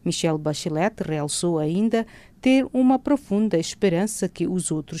Sudão. Michelle Bachelet realçou ainda ter uma profunda esperança que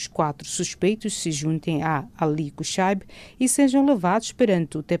os outros 4 suspeitos se juntem a Ali Kushaib e sejam levados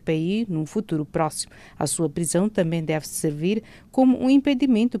perante o TPI num futuro próximo. A sua prisão também deve servir como um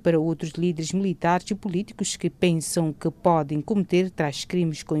impedimento para outros líderes militares e políticos que pensam que podem cometer tais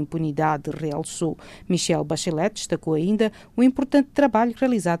crimes com impunidade, realçou. Michelle Bachelet destacou ainda o importante trabalho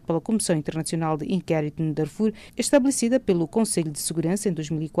realizado pela Comissão Internacional de Inquérito no Darfur, estabelecida pelo Conselho de Segurança em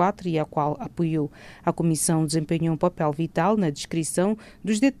 2004 e a qual apoiou. A comissão desempenhou um papel vital na descrição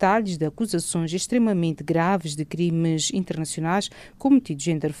dos detalhes de acusações extremamente graves de crimes internacionais cometidos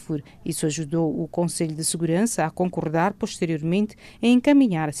em Darfur. Isso ajudou o Conselho de Segurança a concordar posteriormente em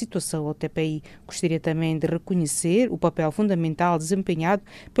encaminhar a situação ao TPI. Gostaria também de reconhecer o papel fundamental desempenhado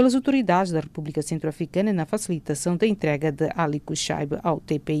pelas autoridades da República Centro-Africana na facilitação da entrega de Ali Kushaib ao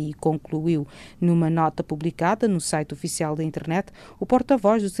TPI, concluiu. Numa nota publicada no site oficial da internet, o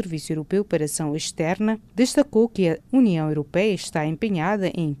porta-voz do Serviço Europeu para Ação Externa destacou que a União Europeia está empenhada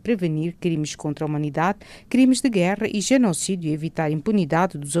em prevenir crimes contra a humanidade, crimes de guerra e genocídio e evitar a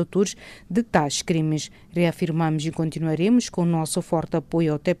impunidade dos autores de tais crimes. Reafirmamos e continuaremos com o nosso forte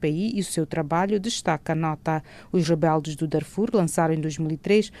apoio ao TPI e o seu trabalho, destaca a nota. Os rebeldes do Darfur lançaram em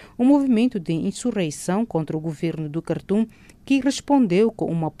 2003 um movimento de insurreição contra o governo do Khartoum, que respondeu com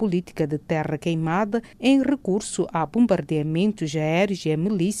uma política de terra queimada em recurso a bombardeamentos aéreos e a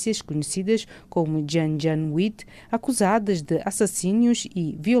milícias conhecidas como Janjaweed, acusadas de assassínios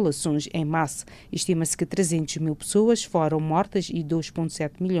e violações em massa. Estima-se que 300 mil pessoas foram mortas e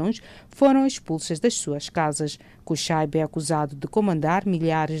 2,7 milhões foram expulsas das suas casas. Kushaib é acusado de comandar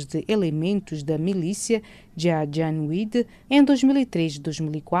milhares de elementos da milícia Janjaweed em 2003 e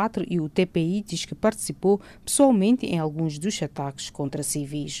 2004 e o TPI diz que participou pessoalmente em alguns dos ataques contra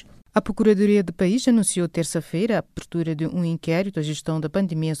civis. A Procuradoria do país anunciou terça-feira a abertura de um inquérito à gestão da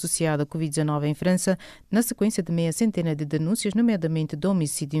pandemia associada à Covid-19 em França, na sequência de meia centena de denúncias, nomeadamente de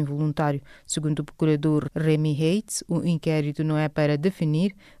homicídio involuntário. Segundo o procurador Remy Heitz, o inquérito não é para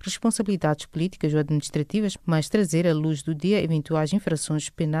definir responsabilidades políticas ou administrativas, mas trazer à luz do dia eventuais infrações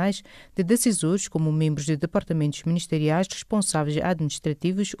penais de decisores como membros de departamentos ministeriais, responsáveis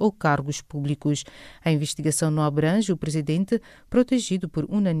administrativos ou cargos públicos. A investigação não abrange o presidente, protegido por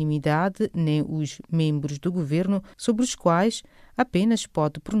unanimidade unanimidade nem os membros do governo, sobre os quais apenas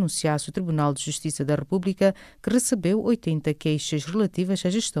pode pronunciar-se o Tribunal de Justiça da República, que recebeu 80 queixas relativas à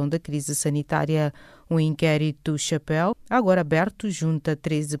gestão da crise sanitária. O inquérito Chapéu, agora aberto, junta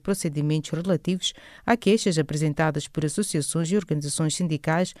 13 procedimentos relativos a queixas apresentadas por associações e organizações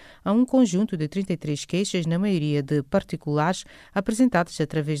sindicais a um conjunto de 33 queixas, na maioria de particulares, apresentadas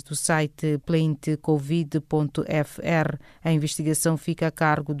através do site plaintecovid.fr. A investigação fica a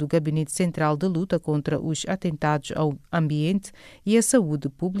cargo do Gabinete Central de Luta contra os Atentados ao Ambiente e à Saúde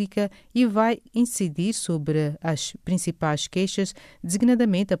Pública e vai incidir sobre as principais queixas,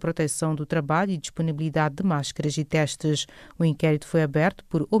 designadamente a proteção do trabalho e disponibilidade de máscaras e testes. O inquérito foi aberto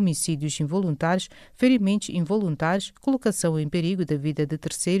por homicídios involuntários, ferimentos involuntários, colocação em perigo da vida de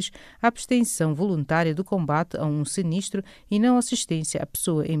terceiros, abstenção voluntária do combate a um sinistro e não assistência à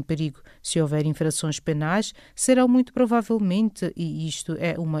pessoa em perigo. Se houver infrações penais, serão muito provavelmente, e isto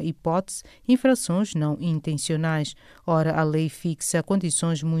é uma hipótese, infrações não intencionais. Ora, a lei fixa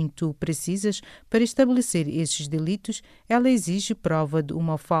condições muito precisas para estabelecer esses delitos. Ela exige prova de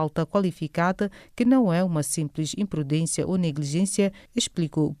uma falta qualificada que não é uma simples imprudência ou negligência,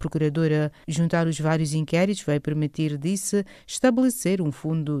 explicou a procuradora. Juntar os vários inquéritos vai permitir, disse, estabelecer um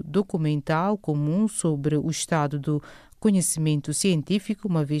fundo documental comum sobre o estado do conhecimento científico,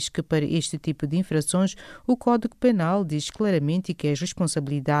 uma vez que para este tipo de infrações o Código Penal diz claramente que as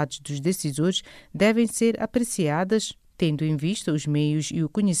responsabilidades dos decisores devem ser apreciadas tendo em vista os meios e o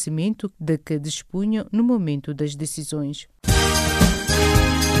conhecimento de que dispunham no momento das decisões.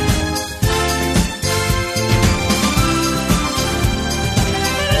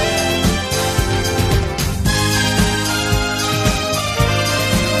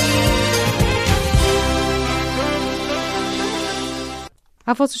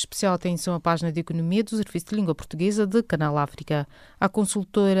 A vossa especial atenção à página de Economia do Serviço de Língua Portuguesa de Canal África. A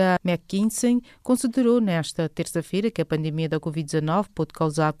consultora McKinsey considerou nesta terça-feira que a pandemia da Covid-19 pode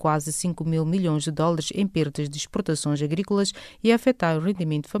causar quase 5 mil milhões de dólares em perdas de exportações agrícolas e afetar o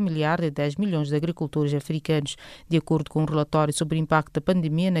rendimento familiar de 10 milhões de agricultores africanos. De acordo com um relatório sobre o impacto da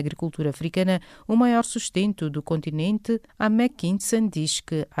pandemia na agricultura africana, o maior sustento do continente, a McKinsey diz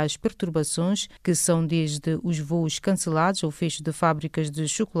que as perturbações, que são desde os voos cancelados ao fecho de fábricas de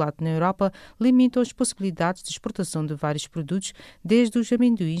chocolate na Europa, limitam as possibilidades de exportação de vários produtos, desde os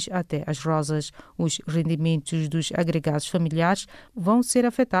amendoins até as rosas. Os rendimentos dos agregados familiares vão ser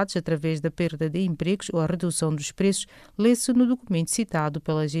afetados através da perda de empregos ou a redução dos preços, lê-se no documento citado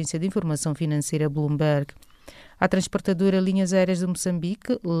pela agência de informação financeira Bloomberg. A transportadora Linhas Aéreas de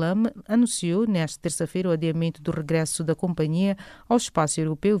Moçambique, LAM, anunciou nesta terça-feira o adiamento do regresso da companhia ao espaço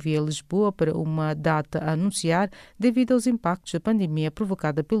europeu via Lisboa para uma data a anunciar devido aos impactos da pandemia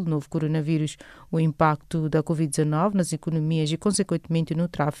provocada pelo novo coronavírus. O impacto da Covid-19 nas economias e, consequentemente, no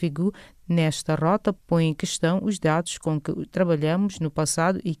tráfego nesta rota põe em questão os dados com que trabalhamos no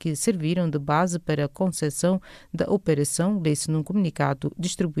passado e que serviram de base para a concepção da operação, lê-se num comunicado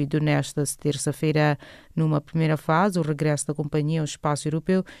distribuído nesta terça-feira. Numa primeira fase, o regresso da companhia ao espaço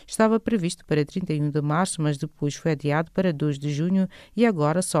europeu estava previsto para 31 de março, mas depois foi adiado para 2 de junho e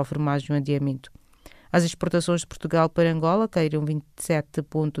agora sofre mais um adiamento. As exportações de Portugal para Angola caíram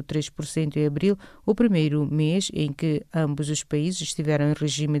 27,3% em abril, o primeiro mês em que ambos os países estiveram em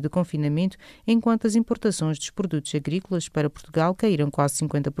regime de confinamento, enquanto as importações dos produtos agrícolas para Portugal caíram quase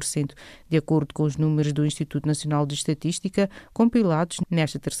 50%, de acordo com os números do Instituto Nacional de Estatística, compilados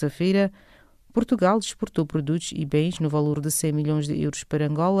nesta terça-feira. Portugal exportou produtos e bens no valor de 100 milhões de euros para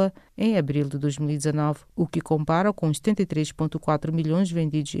Angola em abril de 2019, o que compara com os 73,4 milhões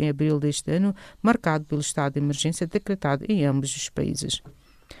vendidos em abril deste ano, marcado pelo estado de emergência decretado em ambos os países.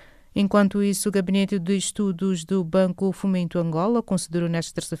 Enquanto isso, o Gabinete de Estudos do Banco Fomento Angola considerou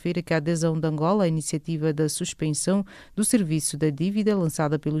nesta terça-feira que a adesão de Angola à iniciativa da suspensão do serviço da dívida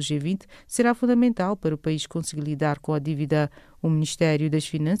lançada pelo G20 será fundamental para o país conseguir lidar com a dívida. O Ministério das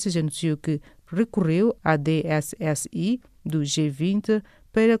Finanças anunciou que recorreu à DSSI do G20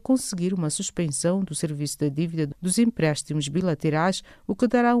 para conseguir uma suspensão do serviço da dívida dos empréstimos bilaterais, o que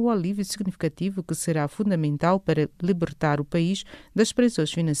dará um alívio significativo que será fundamental para libertar o país das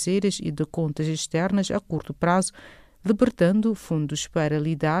pressões financeiras e de contas externas a curto prazo, libertando fundos para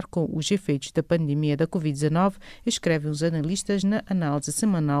lidar com os efeitos da pandemia da Covid-19, escrevem os analistas na análise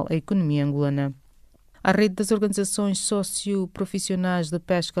semanal à economia angolana. A rede das organizações socioprofissionais de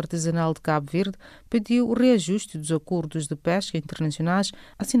pesca artesanal de Cabo Verde pediu o reajuste dos acordos de pesca internacionais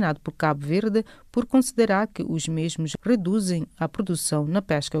assinado por Cabo Verde por considerar que os mesmos reduzem a produção na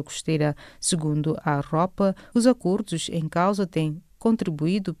pesca costeira. Segundo a ROPA, os acordos em causa têm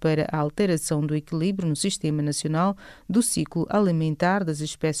contribuído para a alteração do equilíbrio no Sistema Nacional do Ciclo Alimentar das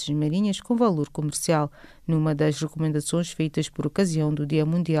Espécies Marinhas com valor comercial. Numa das recomendações feitas por ocasião do Dia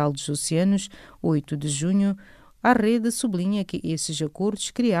Mundial dos Oceanos, 8 de junho, a rede sublinha que esses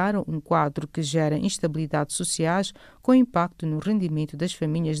acordos criaram um quadro que gera instabilidades sociais com impacto no rendimento das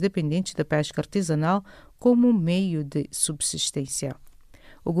famílias dependentes da pesca artesanal como meio de subsistência.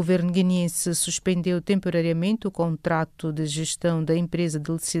 O governo guineense suspendeu temporariamente o contrato de gestão da empresa de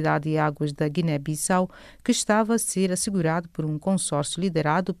eletricidade e águas da Guiné-Bissau, que estava a ser assegurado por um consórcio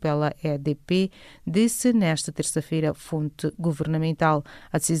liderado pela EDP, disse nesta terça-feira fonte governamental.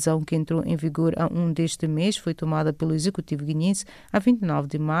 A decisão, que entrou em vigor a 1 deste mês, foi tomada pelo Executivo guineense a 29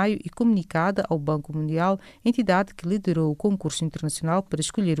 de maio e comunicada ao Banco Mundial, entidade que liderou o concurso internacional para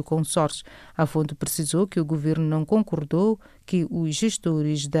escolher o consórcio. A fonte precisou que o governo não concordou que os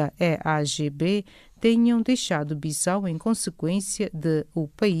gestores da EAGB tenham deixado Bissau em consequência de o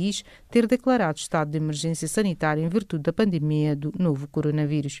país ter declarado estado de emergência sanitária em virtude da pandemia do novo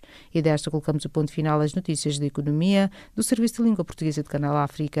coronavírus. E desta colocamos o ponto final às notícias da economia do Serviço de Língua Portuguesa de Canal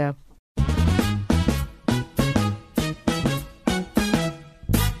África.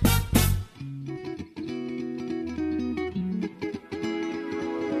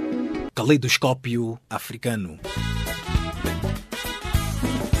 Caleidoscópio africano.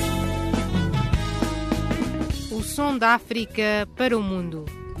 O som da África para o mundo.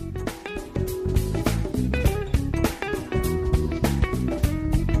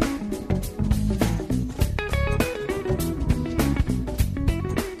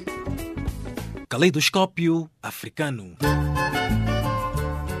 Caleidoscópio africano.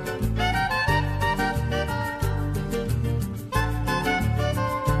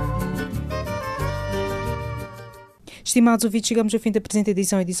 Estimados ouvintes, chegamos ao fim da presente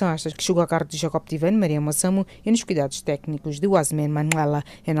edição esta que chegou a cargo de Jacob Tivano, Maria Massamo e nos cuidados técnicos de Wasman Manuela.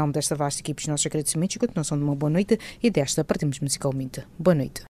 Em nome desta vasta equipe, os nossos agradecimentos e continuação de uma boa noite e desta partimos musicalmente. Boa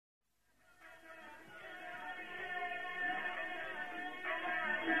noite.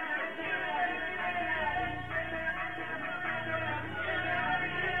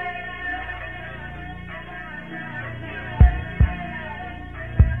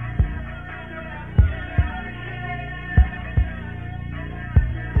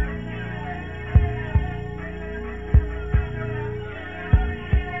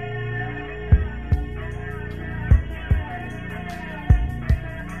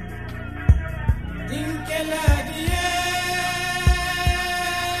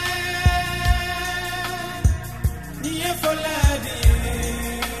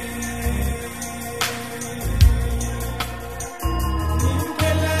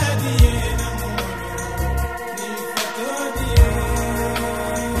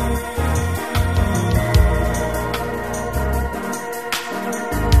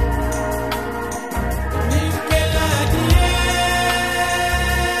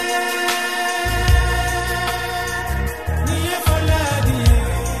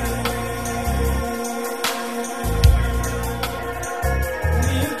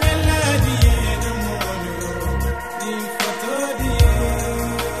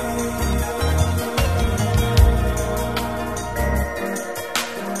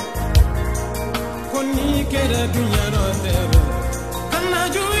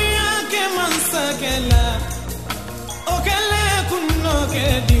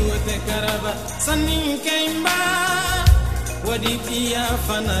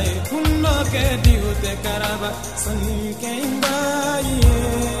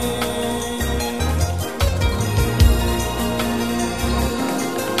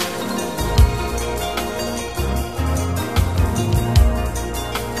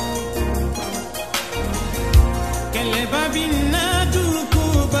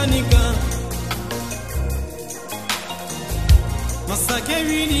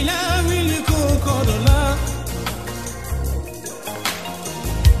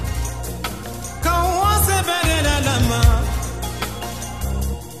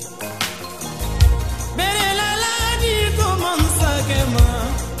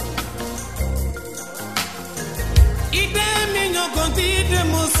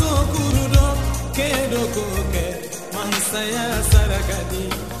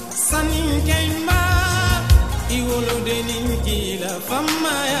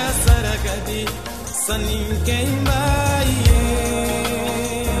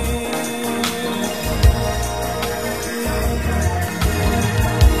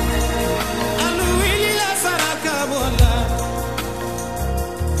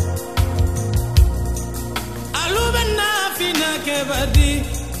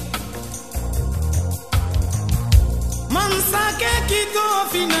 Man Masake kito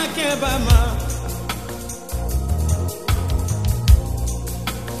fina kebama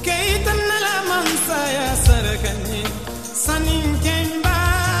Keitan la mansaya sarakanye Sanin kemba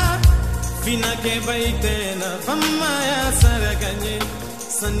Fina keba itena Fama ya sarakanye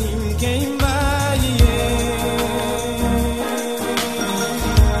Sanin kemba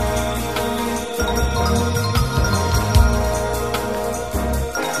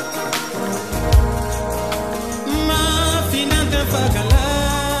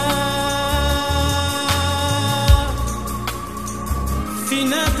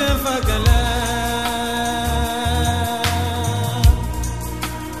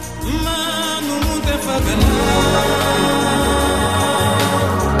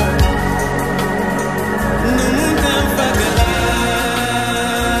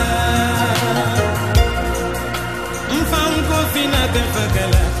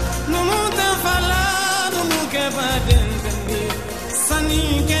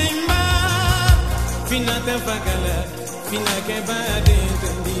Fina ke bade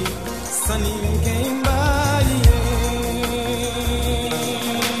tendi sani ke imbaye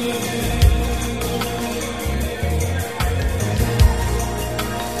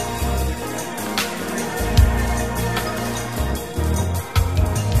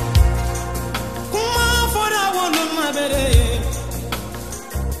kuma fora wono mabere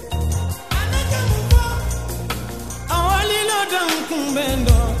anakamuko awali lo dan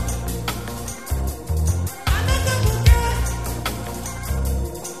kumbendo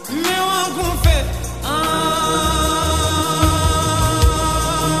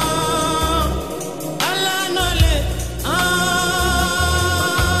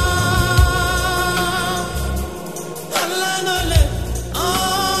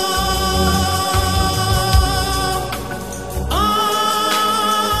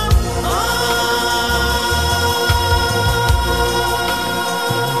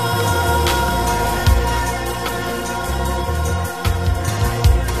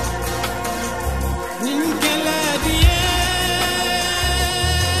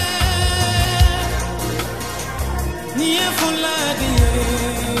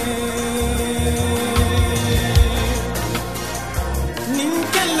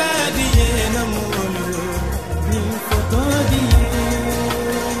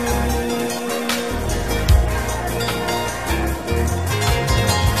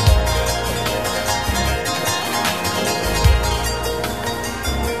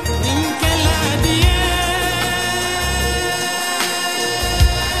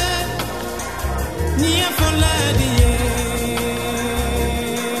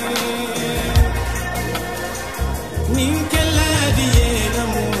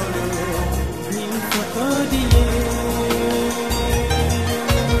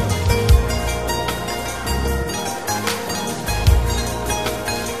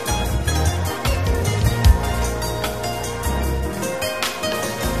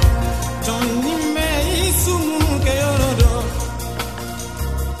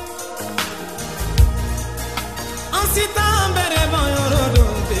Cita